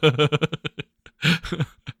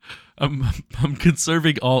 I'm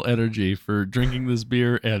conserving all energy for drinking this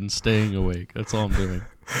beer and staying awake. That's all I'm doing.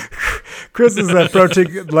 Chris is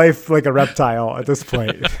approaching life like a reptile at this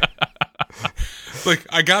point. Like,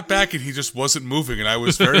 I got back and he just wasn't moving, and I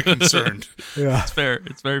was very concerned. Yeah, it's fair.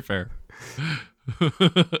 It's very fair.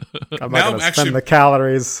 I'm not going to spend the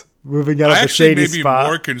calories moving out of the shady spot. I actually may be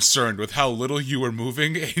more concerned with how little you were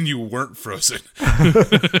moving and you weren't frozen.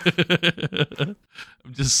 I'm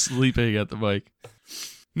just sleeping at the mic.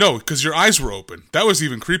 No, because your eyes were open. That was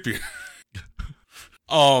even creepier.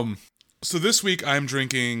 So this week I'm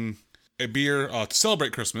drinking a beer to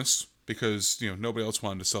celebrate Christmas, because nobody else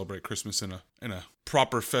wanted to celebrate Christmas in a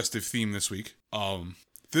proper festive theme this week.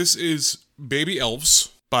 This is Baby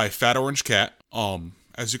Elves by Fat Orange Cat.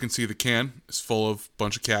 As you can see, the can is full of a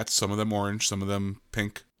bunch of cats. Some of them orange, some of them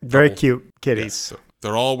pink. Very cute kitties. Yeah, so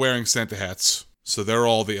they're all wearing Santa hats, so they're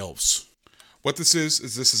all the elves. What this is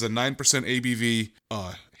a 9% ABV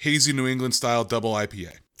hazy New England style double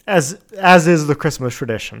IPA. As is the Christmas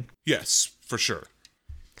tradition. Yes, for sure.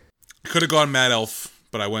 Could have gone Mad Elf,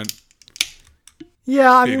 but I went.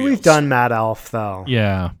 Yeah, I mean, we've done Mad Elf though.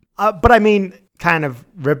 Yeah. But I mean, kind of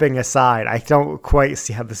ripping aside, I don't quite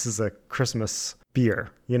see how this is a Christmas beer.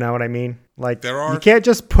 You know what I mean? Like, you can't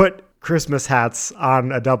just put Christmas hats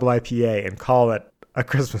on a double IPA and call it a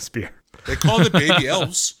Christmas beer. They called it Baby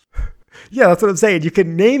Elves. Yeah, that's what I'm saying. You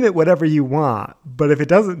can name it whatever you want, but if it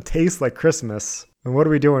doesn't taste like Christmas, then what are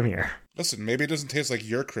we doing here? Listen, maybe it doesn't taste like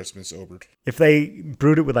your Christmas, Obert. If they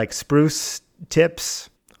brewed it with like spruce tips,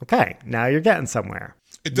 okay, now you're getting somewhere.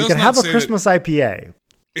 You can have a Christmas IPA.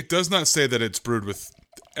 It does not say that it's brewed with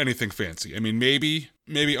anything fancy. I mean, maybe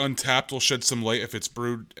Untapped will shed some light if it's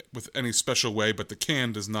brewed with any special way, but the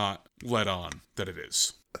can does not let on that it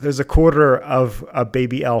is. There's a quarter of a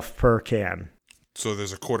baby elf per can. So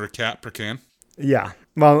there's a quarter cat per can? Yeah.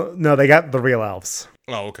 Well, no, they got the real elves.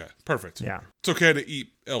 Oh, okay. Perfect. Yeah. It's okay to eat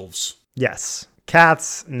elves. Yes.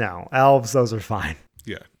 Cats, no. Elves, those are fine.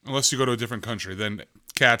 Yeah. Unless you go to a different country, then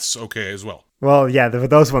cats, okay as well. Well, yeah,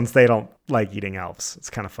 those ones, they don't like eating elves. It's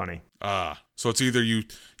kind of funny. So it's either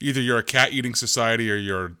you're a cat eating society or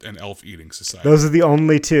you're an elf eating society. Those are the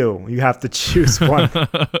only two. You have to choose one.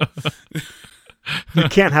 You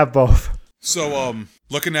can't have both. So,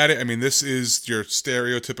 looking at it, I mean, this is your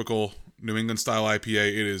stereotypical New England style IPA.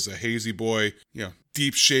 It is a hazy boy,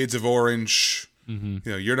 deep shades of orange.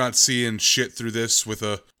 Mm-hmm. You're not seeing shit through this with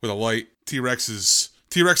a light. T-Rex is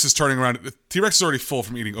turning around. T-Rex is already full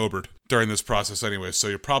from eating Oberd during this process anyway, so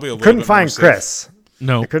you're probably a little couldn't bit find more Chris. safe.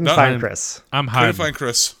 No, I couldn't find Chris. I'm hiding. Couldn't find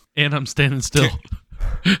Chris, and I'm standing still.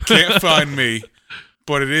 Can't find me,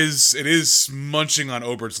 but it is munching on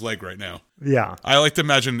Oberd's leg right now. Yeah, I like to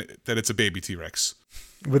imagine that it's a baby T-Rex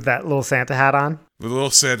with that little Santa hat on. With a little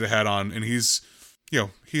Santa hat on, and he's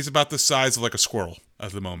about the size of like a squirrel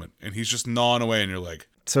at the moment, and he's just gnawing away on your leg.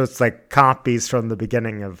 So it's like copies from the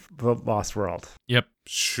beginning of The Lost World. Yep.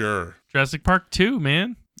 Sure. Jurassic Park 2,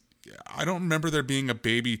 man. I don't remember there being a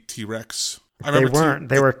baby T-Rex. They weren't.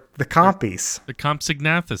 They were the compies. The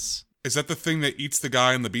Compsognathus. Is that the thing that eats the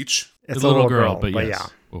guy on the beach? It's a little girl, but yes. Yeah.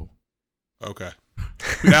 Oh. Okay.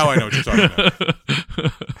 Now I know what you're talking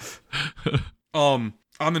about.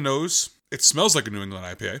 On the nose, it smells like a New England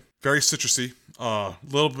IPA. Very citrusy. A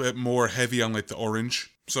little bit more heavy on like the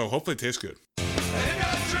orange. So hopefully it tastes good.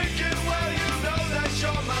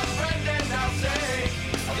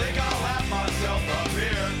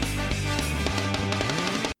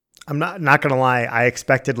 I'm not gonna lie. I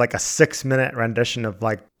expected like a 6-minute rendition of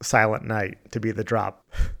like Silent Night to be the drop.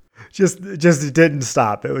 just it didn't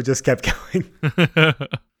stop. It just kept going.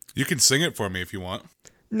 You can sing it for me if you want.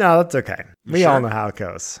 No, that's okay. We all know how it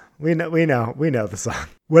goes. We know the song.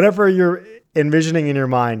 Whatever you're envisioning in your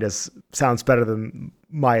mind sounds better than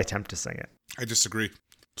my attempt to sing it. I disagree.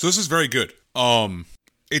 So this is very good.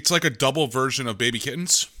 It's like a double version of Baby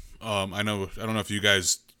Kittens. I don't know if you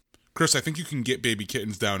guys, Chris, I think you can get Baby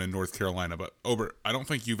Kittens down in North Carolina, but I don't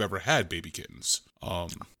think you've ever had Baby Kittens.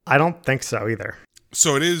 I don't think so either.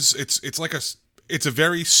 So it's a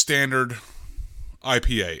very standard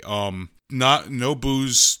IPA. No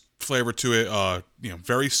booze flavor to it.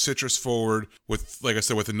 Very citrus forward with, like I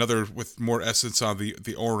said, with more essence on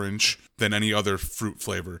the orange than any other fruit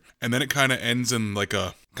flavor. And then it kind of ends in like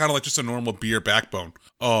just a normal beer backbone.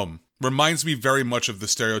 Reminds me very much of the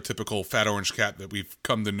stereotypical fat orange cat that we've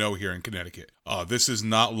come to know here in Connecticut. This is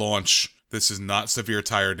not Launch. This is not severe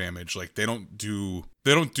tire damage. Like they don't do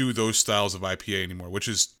those styles of IPA anymore, which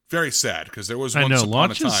is very sad because there was once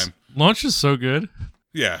upon a time. Launch is so good.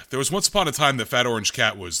 Yeah, there was once upon a time that Fat Orange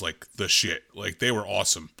Cat was like the shit. Like they were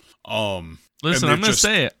awesome. Listen, I'm gonna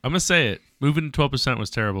say it. Moving to 12% was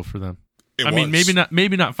terrible for them. I mean,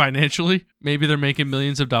 maybe not financially. Maybe they're making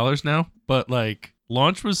millions of dollars now, but like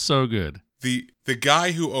Launch was so good. The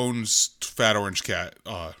guy who owns Fat Orange Cat,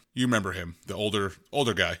 you remember him, the older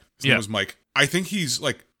guy. His name was Mike. I think he's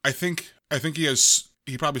like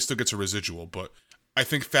he probably still gets a residual, but I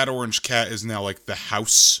think Fat Orange Cat is now like the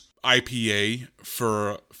house IPA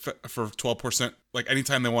for 12%. Like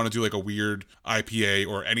anytime they want to do like a weird IPA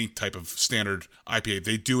or any type of standard IPA,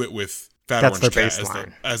 they do it with Fat Orange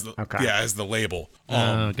Cat as the label.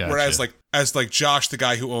 Gotcha. Whereas like Josh, the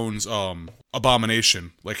guy who owns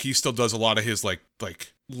Abomination, like he still does a lot of his like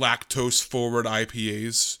lactose forward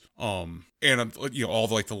IPAs. And all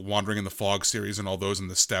the like the Wandering in the Fog series and all those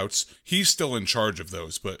and the stouts. He's still in charge of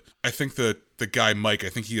those, but I think the guy Mike, I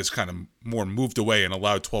think he has kind of more moved away and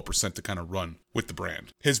allowed 12% to kind of run with the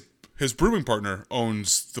brand. His brewing partner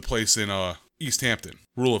owns the place in East Hampton,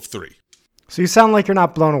 Rule of 3. So you sound like you're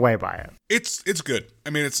not blown away by it. It's good.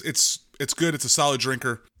 I mean, it's good. It's a solid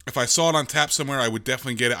drinker. If I saw it on tap somewhere, I would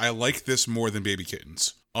definitely get it. I like this more than Baby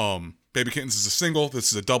Kittens. Baby Kittens is a single.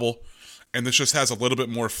 This is a double. And this just has a little bit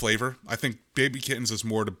more flavor. I think Baby Kittens is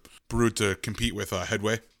more brewed to compete with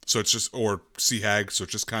Headway. So it's just, or Sea Hag. So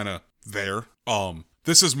it's just kind of there.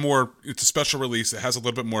 This is more, it's a special release. It has a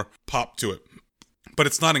little bit more pop to it. But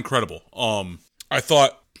it's not incredible. I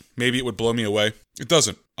thought maybe it would blow me away. It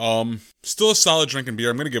doesn't. Still a solid drinking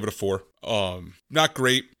beer. I'm going to give it a 4. Not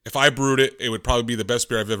great. If I brewed it, it would probably be the best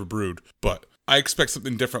beer I've ever brewed. But I expect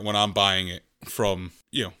something different when I'm buying it from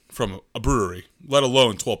a brewery, let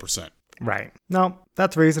alone 12%. Right. No,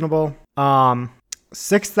 that's reasonable.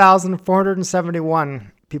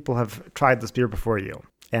 6,471 people have tried this beer before you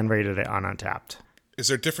and rated it on Untapped. Is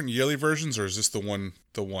there different yearly versions, or is this the one?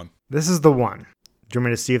 This is the one. Do you want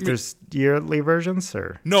me to see if there's yearly versions,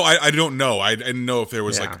 or? No, I don't know. I didn't know if there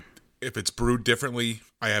was if it's brewed differently.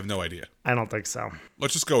 I have no idea. I don't think so.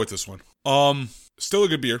 Let's just go with this one. Still a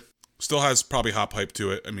good beer. Still has probably hop pipe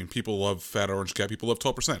to it. I mean, people love Fat Orange Cat. People love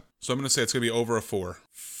 12%. So I'm going to say it's going to be over a 4.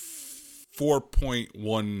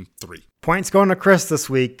 4.13. Points going to Chris this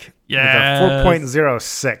week. Yeah. With a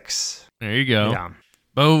 4.06. There you go. Yeah.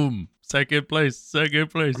 Boom. Second place. I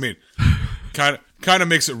mean, kind of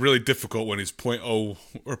makes it really difficult when he's 0.0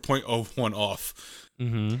 or 0.01 off.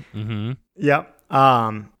 Yep.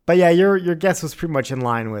 But yeah, your guess was pretty much in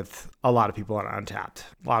line with a lot of people on Untapped.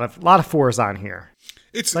 A lot of fours on here.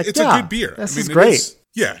 It's a good beer. This is great.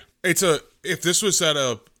 If this was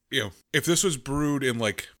if this was brewed in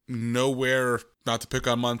like nowhere, not to pick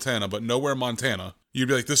on Montana, but nowhere Montana, you'd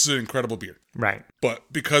be like, this is an incredible beer. Right. But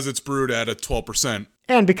because it's brewed at a 12%.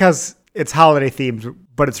 And because it's holiday themed,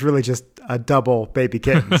 but it's really just a double baby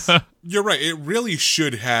kittens. You're right. It really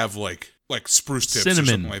should have like spruce tips cinnamon or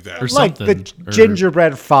something like that. or like something. The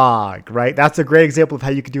gingerbread fog, right? That's a great example of how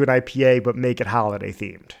you could do an IPA, but make it holiday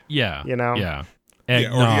themed. Yeah. You know? Yeah. Or he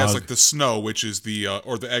Eggnog. has like the snow, which is the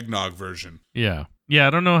eggnog version. Yeah. Yeah, I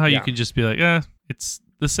don't know how you Yeah. can just be like, it's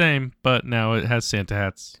the same, but now it has Santa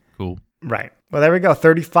hats. Cool. Right. Well, there we go.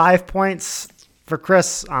 35 points for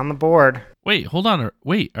Chris on the board. Wait, hold on.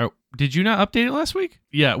 Did you not update it last week?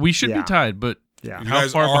 Yeah, we should be tied, but Yeah. You how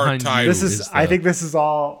guys far are behind tied. you This is I think this is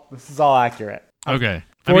all accurate. Okay.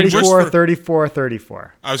 44, for- 34,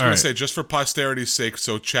 34. I was All going right. to say, just for posterity's sake,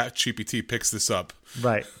 so ChatGPT picks this up.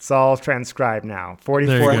 Right. It's all transcribed now.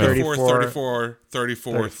 44, There you go. 34. 34,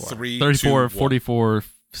 34, 3, 34, 2, 1. 44,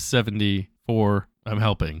 74. I'm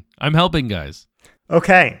helping, guys.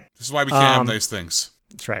 Okay. This is why we can't have nice things.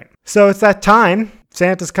 That's right. So it's that time.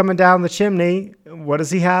 Santa's coming down the chimney. What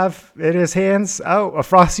does he have in his hands? Oh, a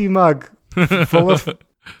frosty mug full of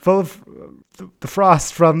the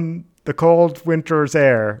frost from the cold winter's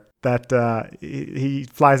air that he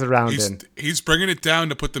flies around in. He's bringing it down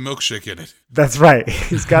to put the milkshake in it. That's right.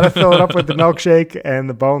 He's got to fill it up with the milkshake and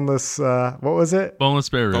the boneless. What was it? Boneless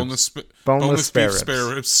spare ribs. Boneless spare beef ribs. spare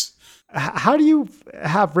ribs. How do you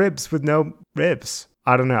have ribs with no ribs?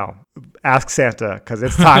 I don't know. Ask Santa, because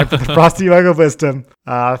it's time for the Frosty Mug of Wisdom,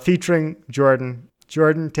 featuring Jordan.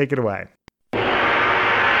 Jordan, take it away.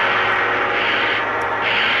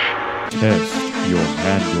 Test your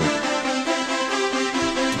handle.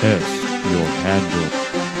 Test your handle.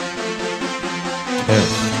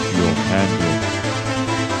 Test your handle.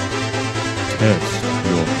 Test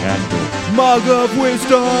your handle. Mug of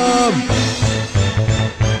Wisdom!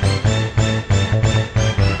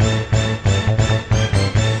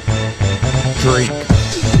 Drink.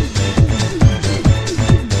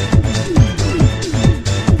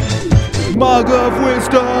 Mug of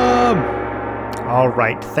Wisdom! All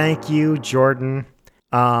right. Thank you, Jordan.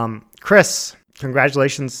 Chris,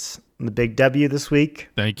 congratulations on the big W this week.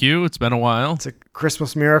 Thank you. It's been a while. It's a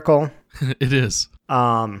Christmas miracle. It is.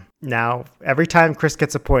 Now, every time Chris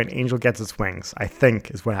gets a point, Angel gets its wings, I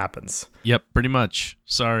think is what happens. Yep, pretty much.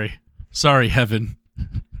 Sorry, heaven.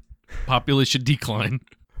 Population decline.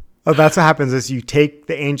 Oh, that's what happens is you take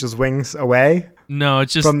the Angel's wings away No,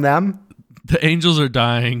 it's just from them? the angels are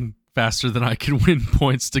dying faster than I can win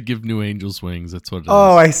points to give new angels wings. That's what it is.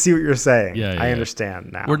 Oh, I see what you're saying. Yeah, I yeah.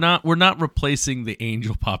 understand now. We're not replacing the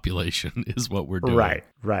angel population is what we're doing.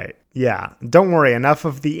 Right. Yeah. Don't worry. Enough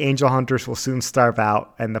of the angel hunters will soon starve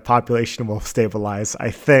out and the population will stabilize,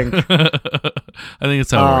 I think. I think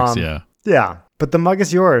that's how it works, yeah. Yeah. But the mug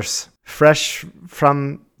is yours, fresh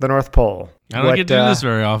from the North Pole. I don't get to do this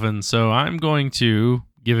very often, so I'm going to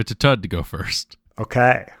give it to Tud to go first.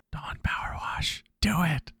 Okay. Dawn Power Wash. Do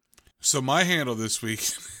it. So my handle this week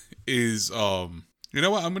is, you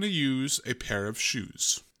know what? I'm going to use a pair of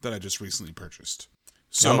shoes that I just recently purchased.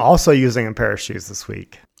 So I'm also using a pair of shoes this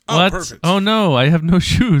week. Oh, what? perfect. Oh no, I have no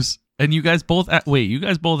shoes. And you guys both you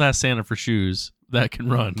guys both asked Santa for shoes that can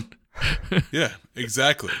run. Yeah,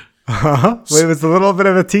 exactly. Well, it was a little bit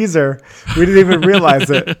of a teaser. We didn't even realize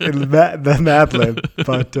it in the Mad Lib.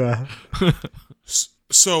 But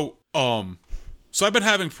so I've been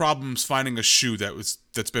having problems finding a shoe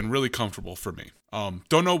that's been really comfortable for me.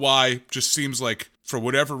 Don't know why. Just seems like for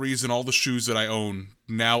whatever reason, all the shoes that I own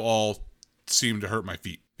now all seem to hurt my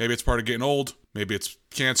feet. Maybe it's part of getting old. Maybe it's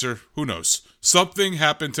cancer. Who knows? Something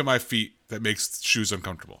happened to my feet that makes shoes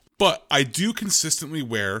uncomfortable. But I do consistently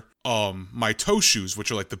wear my toe shoes,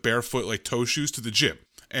 which are like the barefoot like toe shoes to the gym.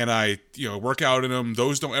 And I work out in them.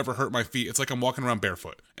 Those don't ever hurt my feet. It's like I'm walking around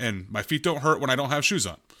barefoot. And my feet don't hurt when I don't have shoes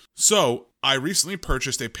on. So I recently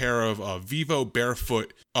purchased a pair of Vivo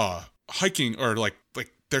Barefoot hiking, or like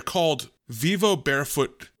they're called Vivo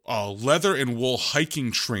Barefoot leather and wool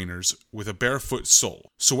hiking trainers with a barefoot sole.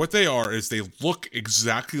 So what they are is they look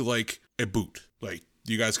exactly like a boot. Like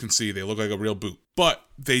you guys can see, they look like a real boot. But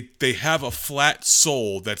they have a flat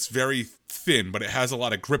sole that's very thin, but it has a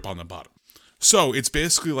lot of grip on the bottom. So it's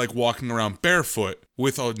basically like walking around barefoot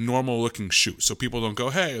with a normal looking shoe. So people don't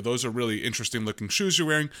go, hey, those are really interesting looking shoes you're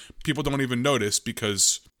wearing. People don't even notice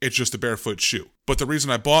because it's just a barefoot shoe. But the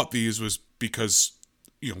reason I bought these was because,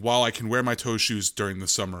 while I can wear my toe shoes during the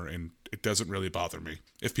summer and it doesn't really bother me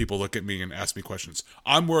if people look at me and ask me questions,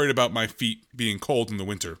 I'm worried about my feet being cold in the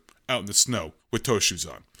winter out in the snow with toe shoes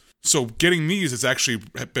on. So getting these has actually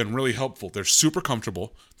been really helpful. They're super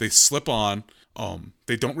comfortable. They slip on.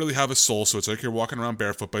 They don't really have a sole, so it's like you're walking around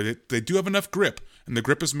barefoot, but they do have enough grip, and the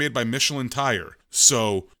grip is made by Michelin tire.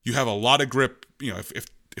 So you have a lot of grip.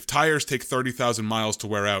 If tires take 30,000 miles to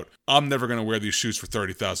wear out, I'm never going to wear these shoes for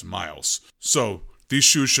 30,000 miles. So these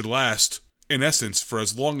shoes should last, in essence, for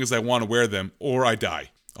as long as I want to wear them, or I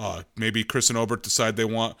die. Maybe Chris and Obert decide they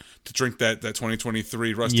want to drink that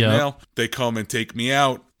 2023 Rusty Nail. They come and take me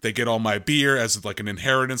out. They get all my beer as like an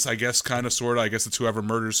inheritance, I guess, kind of, sort of. I guess it's whoever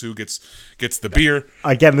murders who gets the beer.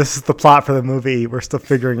 Again, this is the plot for the movie. We're still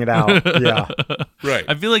figuring it out. Yeah. Right.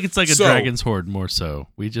 I feel like it's like a dragon's hoard more so.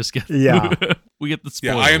 We just get we get the spoils.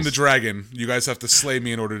 Yeah, I am the dragon. You guys have to slay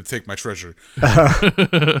me in order to take my treasure.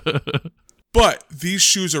 But these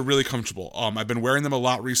shoes are really comfortable. I've been wearing them a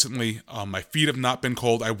lot recently. My feet have not been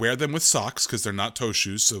cold. I wear them with socks because they're not toe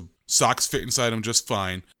shoes, so socks fit inside them just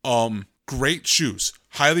fine. Great shoes,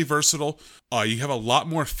 highly versatile. You have a lot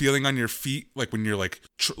more feeling on your feet, like when you're like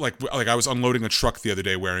I was unloading a truck the other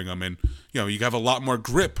day wearing them, and you have a lot more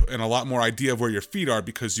grip and a lot more idea of where your feet are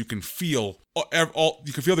because you can feel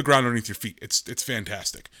the ground underneath your feet. It's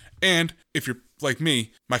fantastic. And if you're like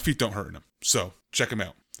me, my feet don't hurt in them, so check them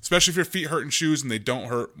out. Especially if your feet hurt in shoes and they don't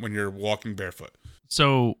hurt when you're walking barefoot.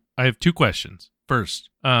 So I have two questions. First,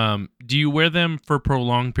 do you wear them for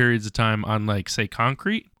prolonged periods of time on, like, say,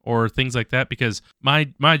 concrete or things like that? Because my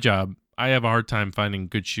job, I have a hard time finding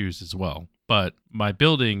good shoes as well. But my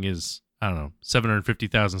building is, I don't know,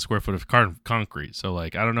 750,000 square foot of concrete. So,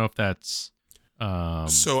 like, I don't know if that's...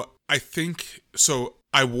 So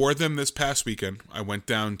I wore them this past weekend. I went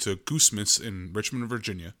down to Goosemas in Richmond,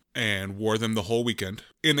 Virginia, and wore them the whole weekend.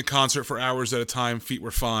 In the concert for hours at a time, feet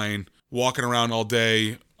were fine. Walking around all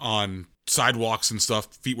day on sidewalks and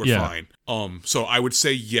stuff, feet were fine. So I would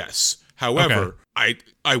say yes. However, I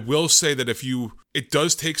will say that it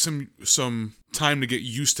does take some time to get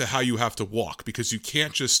used to how you have to walk, because you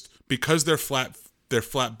can't just, because they're flat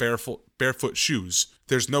barefoot shoes,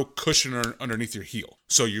 there's no cushion underneath your heel.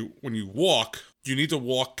 So when you walk, you need to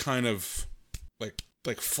walk kind of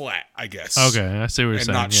like flat, I guess. Okay, I see what you're saying.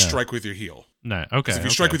 And not strike with your heel. No, okay. If you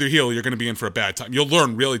strike with your heel, you're going to be in for a bad time. You'll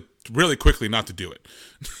learn really, really quickly not to do it.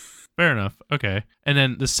 Fair enough. Okay. And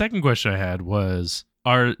then the second question I had was,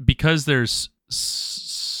 because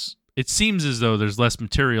it seems as though there's less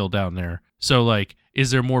material down there. So, like, is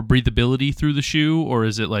there more breathability through the shoe, or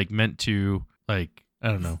is it, like, meant to, like, I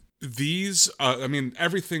don't know. These,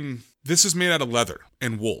 everything, this is made out of leather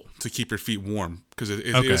and wool to keep your feet warm, because it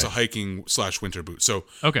is a hiking / winter boot. So,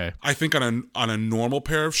 I think on a normal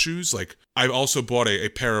pair of shoes, like, I also bought a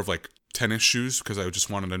pair of, like, tennis shoes because I just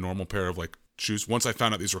wanted a normal pair of, like, shoes once I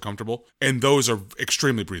found out these were comfortable, and those are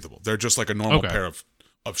extremely breathable. They're just like a normal pair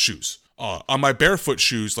of shoes. On my barefoot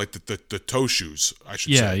shoes, like the toe shoes, I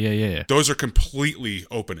should say. Yeah. Those are completely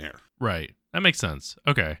open air. Right. That makes sense.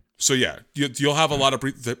 Okay. So yeah, you'll have a lot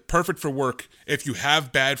of they're perfect for work. If you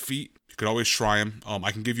have bad feet, you could always try them.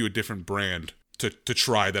 I can give you a different brand to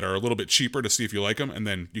try that are a little bit cheaper to see if you like them, and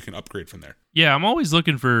then you can upgrade from there. Yeah, I'm always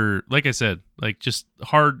looking for, like I said, like just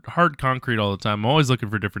hard concrete all the time. I'm always looking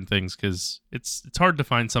for different things because it's hard to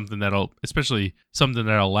find something especially something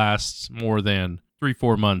that'll last more than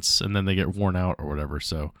 3-4 months and then they get worn out or whatever.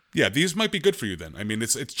 So yeah, these might be good for you then. I mean,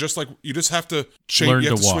 it's just like you just have to change. You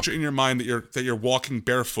have to switch it in your mind that you're walking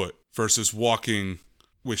barefoot versus walking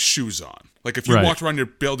with shoes on. Like if you walked around your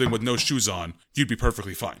building with no shoes on, you'd be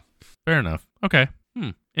perfectly fine. Fair enough. Okay.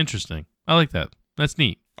 Interesting. I like that. That's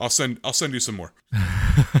neat. I'll send you some more.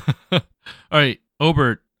 All right,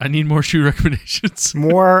 Obert, I need more shoe recommendations.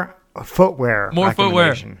 More footwear.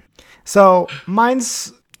 So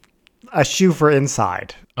mine's a shoe for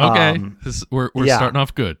inside. Okay, we're starting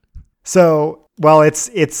off good. So, well,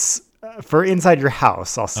 it's for inside your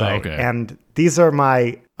house, I'll say. Okay. And these are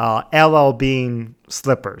my LL Bean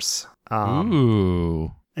slippers.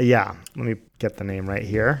 Ooh. Yeah, let me get the name right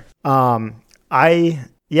here. Todd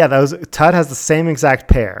has the same exact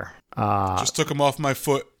pair. Just took them off my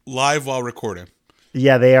foot live while recording.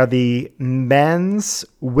 Yeah, they are the men's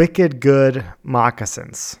Wicked Good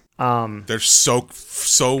moccasins. They're so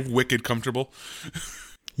wicked comfortable.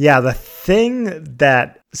 Yeah, the thing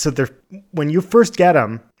they're when you first get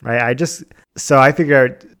them, right? I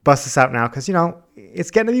figured I'd bust this out now because it's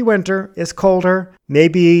getting to be winter, it's colder.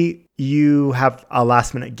 Maybe you have a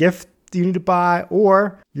last minute gift you need to buy,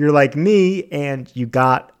 or you're like me and you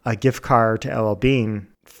got a gift card to LL Bean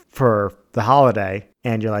for the holiday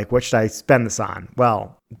and you're like, what should I spend this on?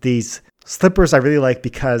 Well, these slippers I really like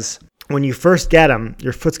because when you first get them,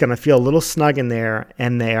 your foot's going to feel a little snug in there,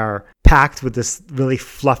 and they are packed with this really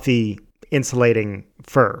fluffy insulating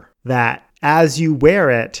fur that as you wear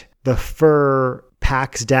it, the fur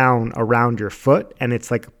packs down around your foot and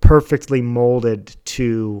it's like perfectly molded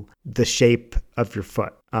to the shape of your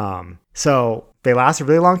foot. So they last a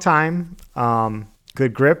really long time,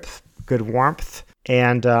 good grip, good warmth,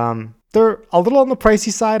 and they're a little on the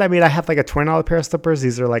pricey side. I mean, I have like a $20 pair of slippers.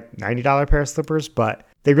 These are like $90 pair of slippers, but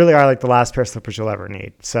they really are like the last pair of slippers you'll ever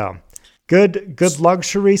need. So good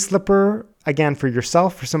luxury slipper, again, for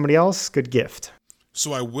yourself, for somebody else, good gift.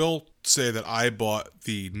 So I will say that I bought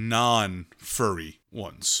the non-furry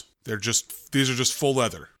ones. These are just full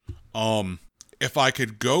leather. If I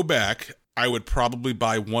could go back, I would probably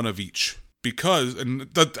buy one of each because,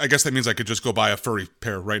 I guess that means I could just go buy a furry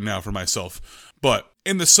pair right now for myself. But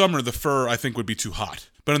in the summer, the fur I think would be too hot.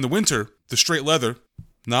 But in the winter, the straight leather,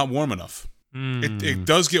 not warm enough. It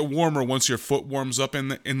does get warmer once your foot warms up in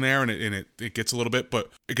there, and it gets a little bit, but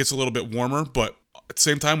it gets a little bit warmer. But at the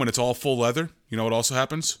same time, when it's all full leather, you know what also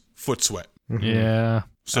happens? Foot sweat. Mm-hmm. Yeah,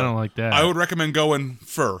 so I don't like that. I would recommend going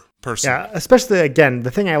fur, personally. Yeah, especially, again,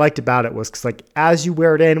 the thing I liked about it was because, like, as you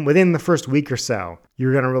wear it in, within the first week or so,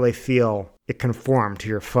 you're going to really feel it conform to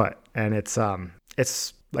your foot. And it's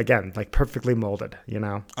again, like perfectly molded, you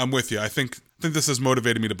know? I'm with you. I think this has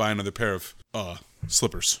motivated me to buy another pair of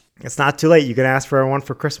slippers. It's not too late. You can ask for one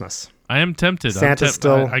for Christmas. I am tempted. Santa's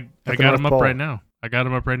still I got them up right now.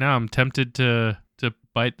 I'm tempted to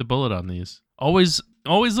bite the bullet on these. Always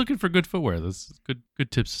looking for good footwear. That's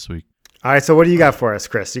good tips this week. All right, so what do you got for us,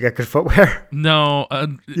 Chris? You got good footwear? No.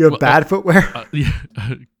 You have bad footwear?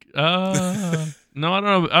 No, I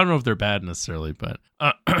don't know if they're bad necessarily, but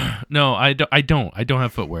no, I don't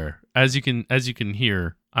have footwear. As you can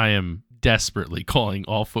hear, I am desperately calling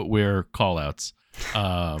all footwear call-outs.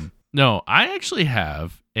 No, I actually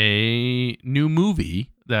have a new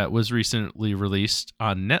movie that was recently released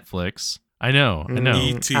on Netflix. I know.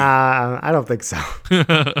 E.T. I don't think so.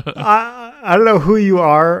 I don't know who you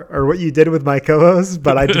are or what you did with my co-host,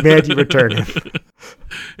 but I demand you return him.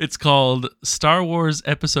 It's called Star Wars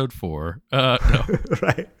Episode 4. No.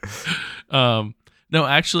 Right. No,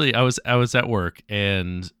 actually, I was at work,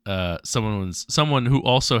 and someone who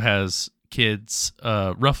also has kids,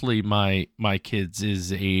 roughly my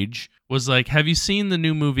kids' age, was like, "Have you seen the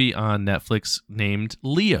new movie on Netflix named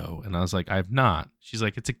Leo?" And I was like, "I've not." She's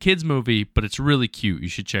like, "It's a kids movie, but it's really cute. You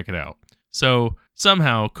should check it out." So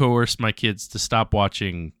somehow coerced my kids to stop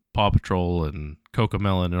watching Paw Patrol and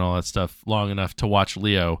Cocomelon and all that stuff long enough to watch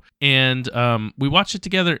Leo, and we watched it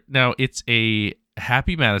together. Now it's a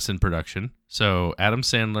Happy Madison production, so Adam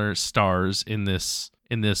Sandler stars in this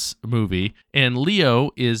movie, and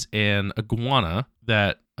Leo is an iguana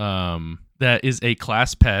that is a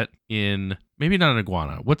class pet in, maybe not an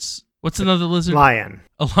iguana. What's another lizard? Lion.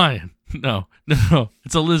 A lion. No,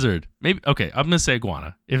 it's a lizard. Maybe, okay, I'm gonna say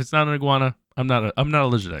iguana. If it's not an iguana, I'm not a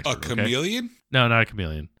lizard expert. A chameleon? Okay? No, not a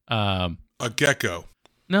chameleon. A gecko.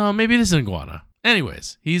 No, maybe it is an iguana.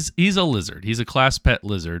 Anyways, he's a lizard. He's a class pet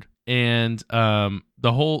lizard, and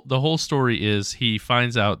the whole story is he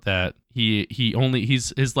finds out that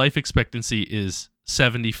his life expectancy is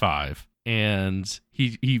 75, and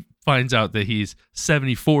he finds out that he's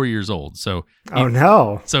 74 years old. So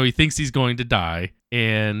so he thinks he's going to die,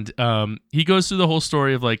 and he goes through the whole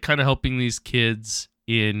story of like kind of helping these kids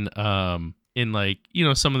in like, you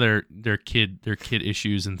know, some of their kid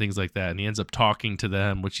issues and things like that, and he ends up talking to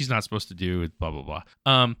them, which he's not supposed to do, blah blah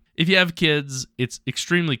blah. If you have kids, it's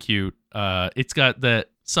extremely cute. It's got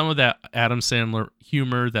some of that Adam Sandler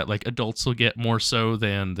humor that like adults will get more so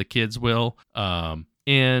than the kids will.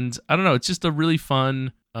 And I don't know, it's just a really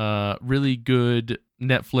fun, really good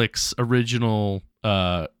Netflix original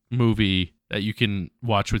movie that you can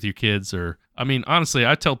watch with your kids. Or, I mean, honestly,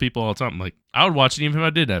 I tell people all the time, like, I would watch it even if I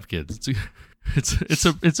didn't have kids.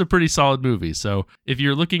 It's a pretty solid movie. So if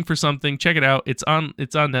you're looking for something, check it out. It's on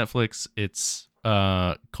Netflix. It's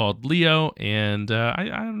called Leo, and I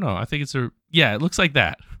don't know. I think it looks like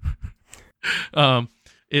that.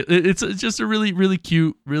 It's just a really, really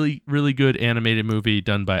cute, really, really good animated movie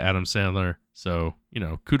done by Adam Sandler. So, you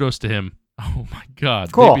know, kudos to him. Oh my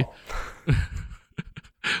God. Cool. Maybe...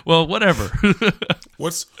 Well, whatever.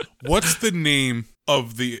 What's the name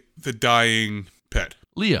of the dying pet?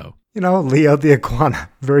 Leo. You know, Leo the iguana.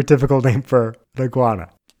 Very typical name for the iguana.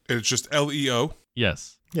 It's just Leo?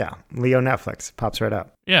 Yes. Yeah. Leo Netflix. Pops right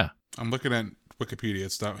up. Yeah. I'm looking at Wikipedia.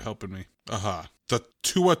 It's not helping me. Aha. The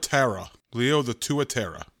Tuatara. Leo the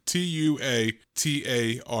Tuatara. Tuatara.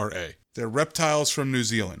 They're reptiles from New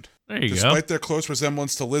Zealand. There you go. Despite their close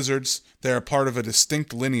resemblance to lizards, they are part of a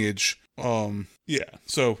distinct lineage. Yeah.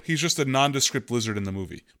 So he's just a nondescript lizard in the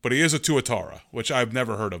movie. But he is a Tuatara, which I've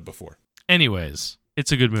never heard of before. Anyways,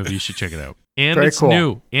 it's a good movie. You should check it out. And Very it's cool.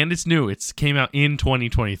 new. And it's new. It came out in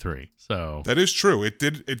 2023. So that is true.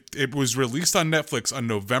 It was released on Netflix on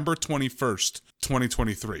November 21st,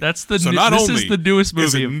 2023. That's the so this is the newest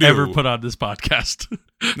movie I've ever put on this podcast.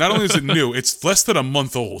 Not only is it new, it's less than a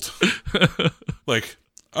month old. Like,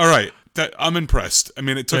 all right, I'm impressed. I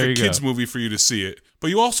mean, it took a kids movie for you to see it, but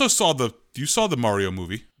you also saw the Mario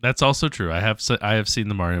movie. That's also true. I have seen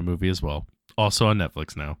the Mario movie as well. Also on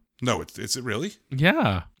Netflix now. No, is it really?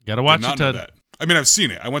 Yeah, gotta watch it. Know that. I mean, I've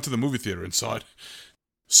seen it. I went to the movie theater and saw it.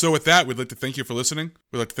 So with that, we'd like to thank you for listening.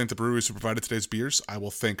 We'd like to thank the breweries who provided today's beers. I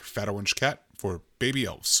will thank Fat Orange Cat for Baby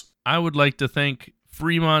Elves. I would like to thank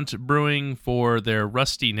Fremont Brewing for their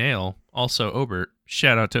Rusty Nail. Also, Obert.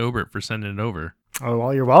 Shout out to Obert for sending it over. Oh,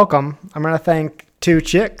 well, you're welcome. I'm going to thank Two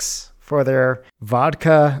Chicks for their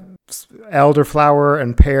vodka, elderflower,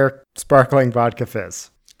 and pear sparkling vodka fizz.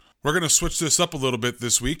 We're going to switch this up a little bit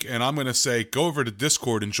this week, and I'm going to say go over to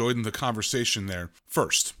Discord and join the conversation there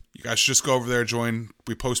first. You guys should just go over there, join.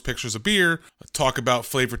 We post pictures of beer, talk about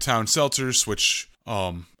Flavortown seltzers, which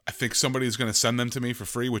I think somebody's going to send them to me for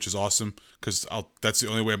free, which is awesome, because that's the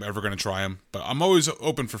only way I'm ever going to try them. But I'm always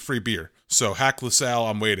open for free beer. So Hack LaSalle,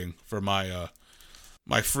 I'm waiting for my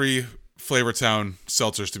free Flavortown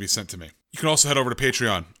seltzers to be sent to me. You can also head over to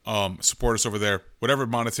Patreon, support us over there. Whatever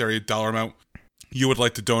monetary dollar amount you would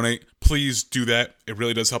like to donate, please do that. It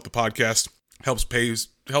really does help the podcast. Helps pay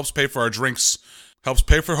for our drinks. Helps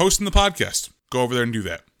pay for hosting the podcast. Go over there and do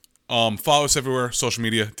that. Follow us everywhere, social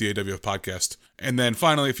media, DAWF Podcast. And then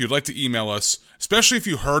finally, if you'd like to email us, especially if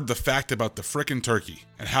you heard the fact about the frickin' turkey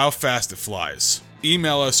and how fast it flies,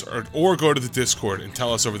 email us or go to the Discord and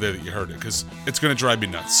tell us over there that you heard it, because it's going to drive me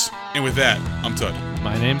nuts. And with that, I'm Tud.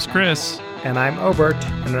 My name's Chris. And I'm Obert.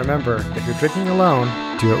 And remember, if you're drinking alone,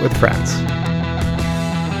 do it with friends.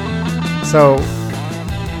 So,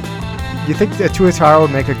 you think the Tuatara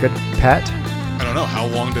would make a good pet? I don't know. How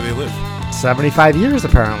long do they live? 75 years,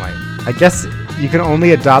 apparently. I guess you can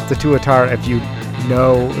only adopt the Tuatara if you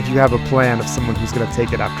have a plan of someone who's going to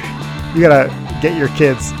take it after. You got to get your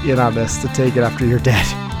kids in on this to take it after you're dead.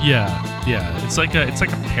 Yeah. It's like a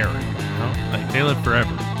parrot, you know? Like, they live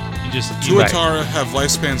forever. Tuatara have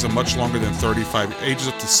lifespans of much longer than 35. Ages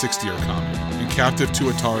up to 60 are common. And captive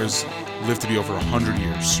Tuataras live to be over 100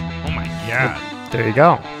 years. Oh my god. There you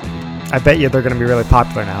go. I bet you they're going to be really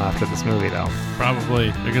popular now after this movie, though.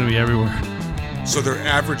 Probably. They're going to be everywhere. So their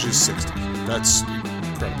average is 60. That's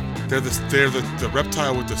incredible. They're the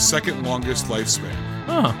reptile with the second longest lifespan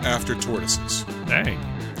after tortoises. Dang.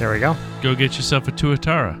 There we go. Go get yourself a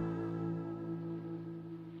Tuatara.